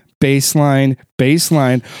 Baseline.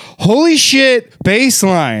 Holy shit,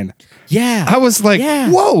 baseline. Yeah. I was like,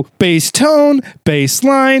 whoa, bass tone, bass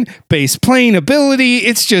line, bass playing ability.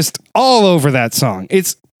 It's just all over that song.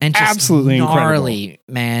 It's absolutely gnarly,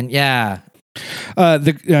 incredible. Man. Yeah.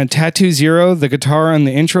 The Tattoo Zero, the guitar on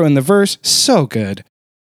the intro and the verse, so good.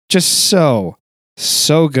 Just so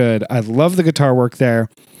good. I love the guitar work there.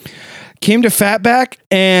 Came to Fatback,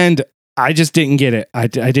 and I just didn't get it. I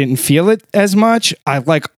didn't feel it as much. I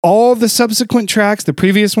like all the subsequent tracks, the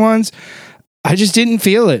previous ones. I just didn't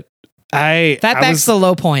feel it. Fatback's the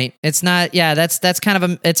low point. It's not. Yeah, that's kind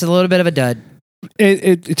of it's a little bit of a dud.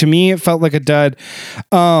 It to me, it felt like a dud.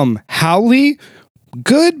 Howley,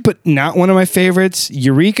 good, but not one of my favorites.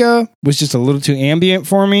 Eureka was just a little too ambient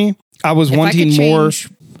for me. I was wanting more.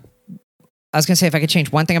 I was going to say, if I could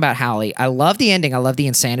change one thing about Howley, I love the ending. I love the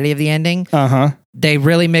insanity of the ending. Uh-huh. They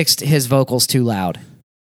really mixed his vocals too loud.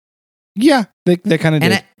 Yeah, they kind of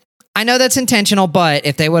did. And I know that's intentional, but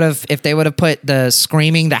if they would have put the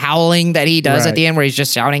screaming, the howling that he does at the end, where he's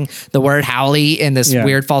just shouting the word Howley in this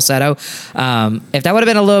weird falsetto, if that would have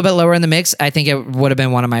been a little bit lower in the mix, I think it would have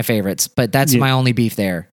been one of my favorites. But that's my only beef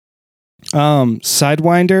there.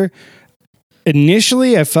 Sidewinder.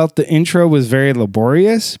 Initially, I felt the intro was very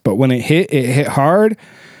laborious, but when it hit hard.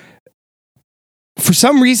 For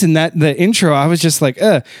some reason, that the intro, I was just like,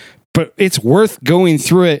 but it's worth going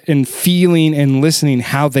through it and feeling and listening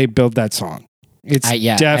how they build that song. It's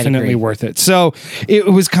definitely worth it. So it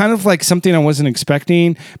was kind of like something I wasn't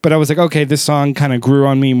expecting, but I was like, okay, this song kind of grew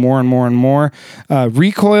on me more and more and more.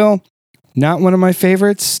 Recoil, not one of my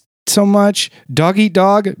favorites so much. Dog Eat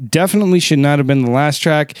Dog definitely should not have been the last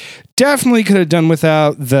track. Definitely could have done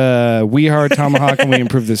without the We Hard Tomahawk and We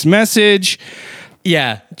Improve This Message.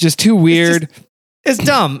 Yeah. Just too weird. It's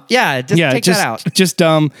dumb. Yeah. Take that out. Just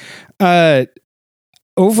dumb.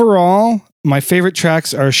 Overall, my favorite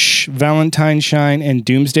tracks are Valentine Shine and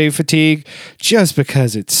Doomsday Fatigue, just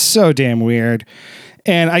because it's so damn weird.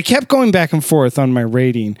 And I kept going back and forth on my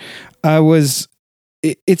rating.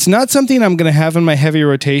 It's not something I'm going to have in my heavy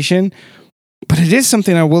rotation, but it is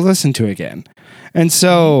something I will listen to again. And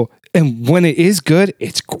so, and when it is good,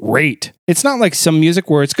 it's great. It's not like some music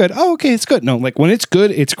where it's good. Oh, okay, it's good. No, like when it's good,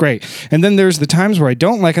 it's great. And then there's the times where I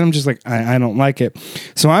don't like it. I'm just like, I don't like it.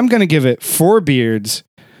 So I'm going to give it 4 beards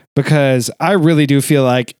because I really do feel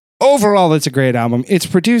like overall, it's a great album. It's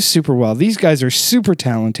produced super well. These guys are super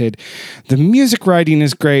talented. The music writing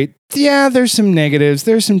is great. Yeah, there's some negatives.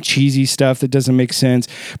 There's some cheesy stuff that doesn't make sense,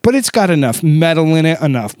 but it's got enough metal in it,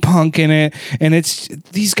 enough punk in it, and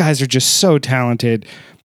these guys are just so talented.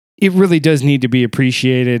 It really does need to be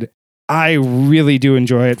appreciated. I really do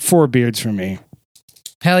enjoy it. 4 beards for me.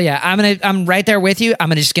 Hell yeah. I'm right there with you.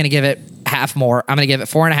 I'm just gonna give it half more. I'm gonna give it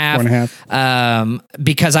 4.5.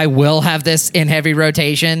 Because I will have this in heavy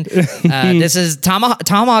rotation. This is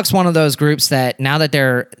Tomahawk's one of those groups that now that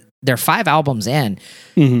they're 5 albums in,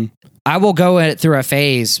 I will go through a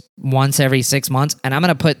phase once every 6 months, and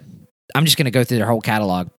I'm just gonna go through their whole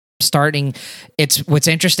catalog. What's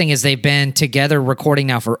interesting is they've been together recording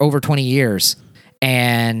now for over 20 years,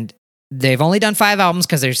 and they've only done 5 albums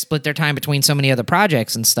because they split their time between so many other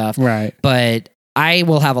projects and stuff. Right. But I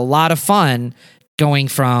will have a lot of fun going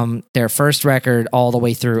from their first record all the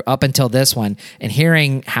way through up until this one and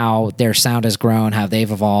hearing how their sound has grown, how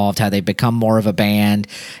they've evolved, how they've become more of a band.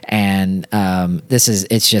 And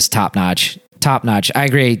it's just top notch. Top notch. I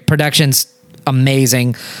agree. Production's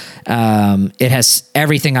amazing. It has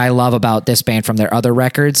everything I love about this band from their other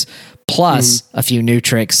records, plus a few new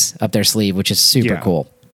tricks up their sleeve, which is super cool.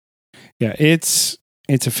 Yeah, it's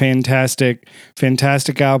a fantastic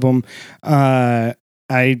album. I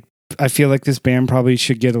feel like this band probably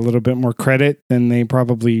should get a little bit more credit than they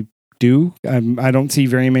probably do. I don't see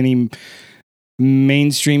very many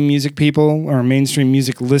mainstream music people or mainstream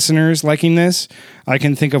music listeners liking this. I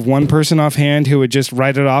can think of one person offhand who would just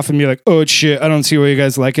write it off and be like, "Oh shit, I don't see why you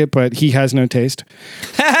guys like it," but he has no taste.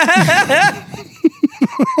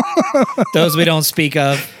 Those we don't speak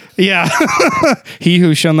of. Yeah. He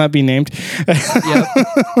who shall not be named. Yep.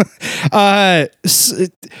 I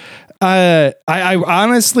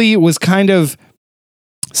honestly was kind of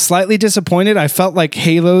slightly disappointed. I felt like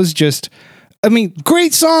Haelos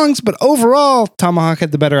great songs, but overall, Tomahawk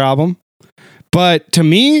had the better album. But to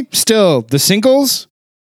me, still, the singles,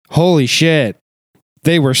 holy shit,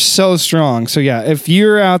 they were so strong. So yeah, if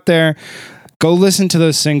you're out there, go listen to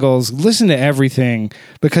those singles, listen to everything,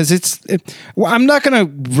 because I'm not going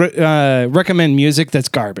to recommend music that's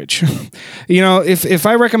garbage. If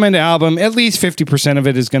I recommend an album, at least 50% of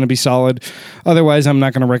it is going to be solid. Otherwise, I'm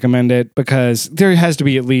not going to recommend it, because there has to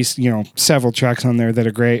be at least, several tracks on there that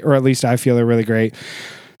are great, or at least I feel are really great.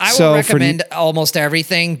 I will recommend almost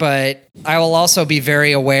everything, but I will also be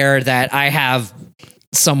very aware that I have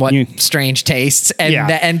somewhat strange tastes.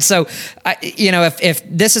 And so, if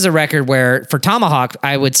this is a record where for Tomahawk,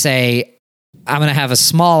 I would say I'm going to have a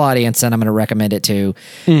small audience that I'm going to recommend it to,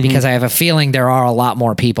 because I have a feeling there are a lot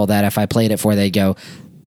more people that if I played it for, they'd go,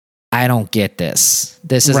 I don't get this.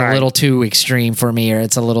 This is a little too extreme for me, or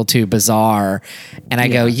it's a little too bizarre. And I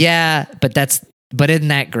go, but isn't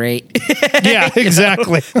that great? Yeah,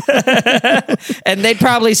 exactly. And they'd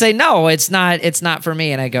probably say, no, it's not for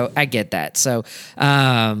me. And I go, I get that. So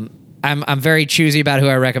I'm very choosy about who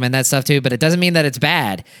I recommend that stuff to, but it doesn't mean that it's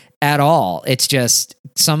bad at all. It's just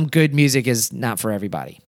some good music is not for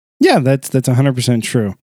everybody. Yeah, that's 100%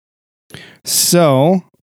 true. So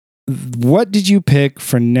what did you pick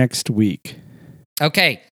for next week?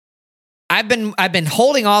 Okay. I've been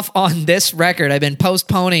holding off on this record. I've been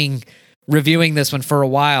postponing reviewing this one for a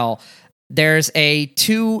while. There's a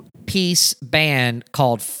 2-piece band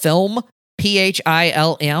called Philm,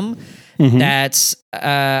 Philm. That's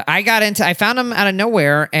I found them out of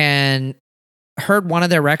nowhere and heard one of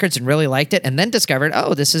their records and really liked it, and then discovered,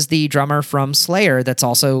 this is the drummer from Slayer that's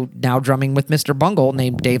also now drumming with Mr. Bungle,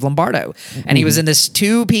 named Dave Lombardo. And he was in this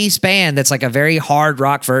 2-piece band that's like a very hard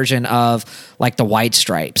rock version of like the White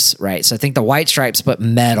Stripes, right? So I think the White Stripes, but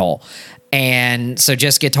metal. And so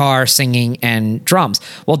just guitar, singing, and drums.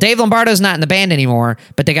 Well, Dave Lombardo's not in the band anymore,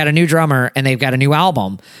 but they got a new drummer and they've got a new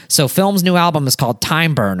album. So Philm's new album is called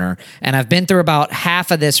Time Burner. And I've been through about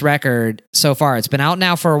half of this record so far. It's been out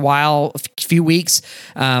now for a while, a few weeks,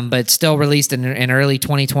 but it's still released in early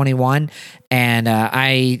 2021. And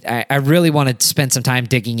I really want to spend some time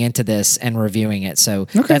digging into this and reviewing it. So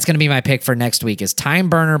that's going to be my pick for next week, is Time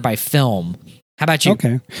Burner by Philm. How about you?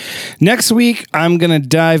 Okay. Next week, I'm going to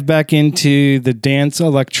dive back into the dance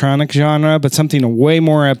electronic genre, but something way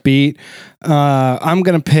more upbeat. I'm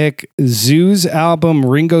going to pick Zoo's album,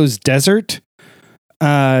 Ringo's Desert.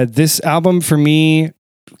 This album, for me,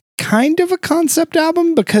 kind of a concept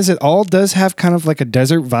album, because it all does have kind of like a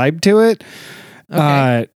desert vibe to it.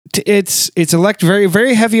 Okay. It's very,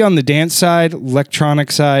 very heavy on the dance side,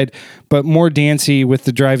 electronic side, but more dancey with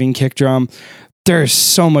the driving kick drum. There's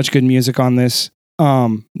so much good music on this.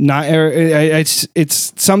 It's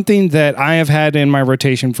something that I have had in my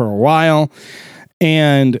rotation for a while,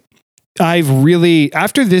 and I've really,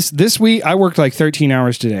 after this week, I worked like 13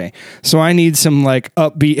 hours today. So I need some like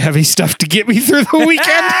upbeat, heavy stuff to get me through the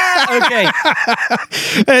weekend. Okay.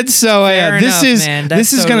 And so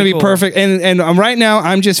this is going to be perfect. And right now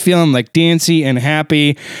I'm just feeling like dancey and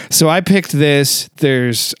happy. So I picked this.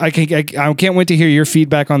 I can't wait to hear your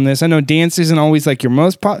feedback on this. I know dance isn't always like your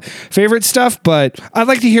most favorite stuff, but I'd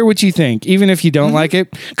like to hear what you think, even if you don't like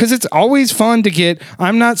it, because it's always fun to get.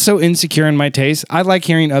 I'm not so insecure in my taste. I like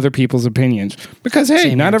hearing other people's opinions because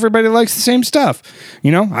not everybody likes the same stuff. I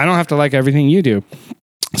don't have to like everything you do.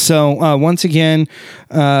 So once again,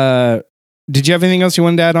 did you have anything else you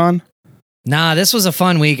wanted to add on? Nah, this was a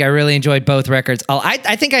fun week. I really enjoyed both records.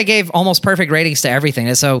 I think I gave almost perfect ratings to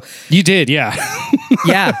everything. So you did, yeah.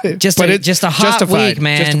 Yeah, just a hot week,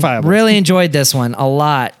 man. Justifiable. Really enjoyed this one a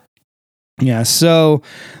lot. Yeah, so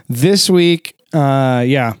this week,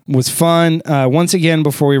 was fun. Once again,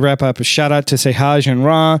 before we wrap up, a shout out to Sehaj and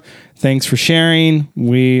Ra. Thanks for sharing.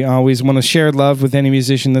 We always want to share love with any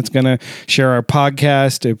musician that's going to share our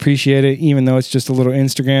podcast. I appreciate it, even though it's just a little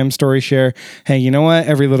Instagram story share. Hey, you know what?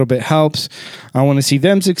 Every little bit helps. I want to see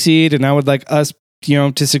them succeed, and I would like us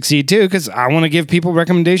to succeed too, because I want to give people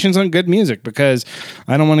recommendations on good music, because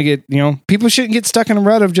I don't want to get, people shouldn't get stuck in a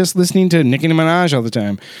rut of just listening to Nicki Minaj all the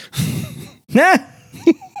time.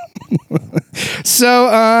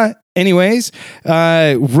 So, anyways,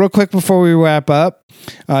 real quick before we wrap up,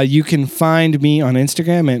 you can find me on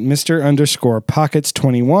Instagram at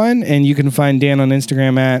Mr_Pockets21, and you can find Dan on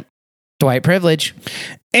Instagram at Dwight Privilege,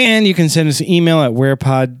 and you can send us an email at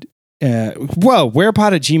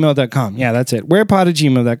wherepod@gmail.com. Yeah, that's it.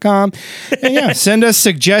 Wherepod@gmail.com. And send us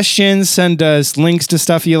suggestions, send us links to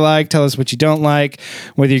stuff you like, tell us what you don't like,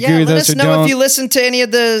 whether you agree with us or don't. Let us know if you listened to any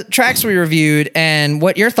of the tracks we reviewed and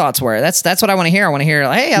what your thoughts were. That's what I want to hear. I want to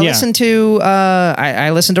hear, hey, I listened to I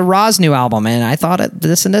listened to Ra's new album and I thought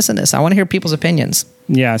this and this and this. I want to hear people's opinions.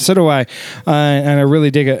 Yeah, so do I. And I really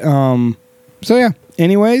dig it. So yeah.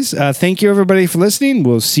 Anyways, thank you everybody for listening.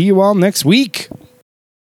 We'll see you all next week.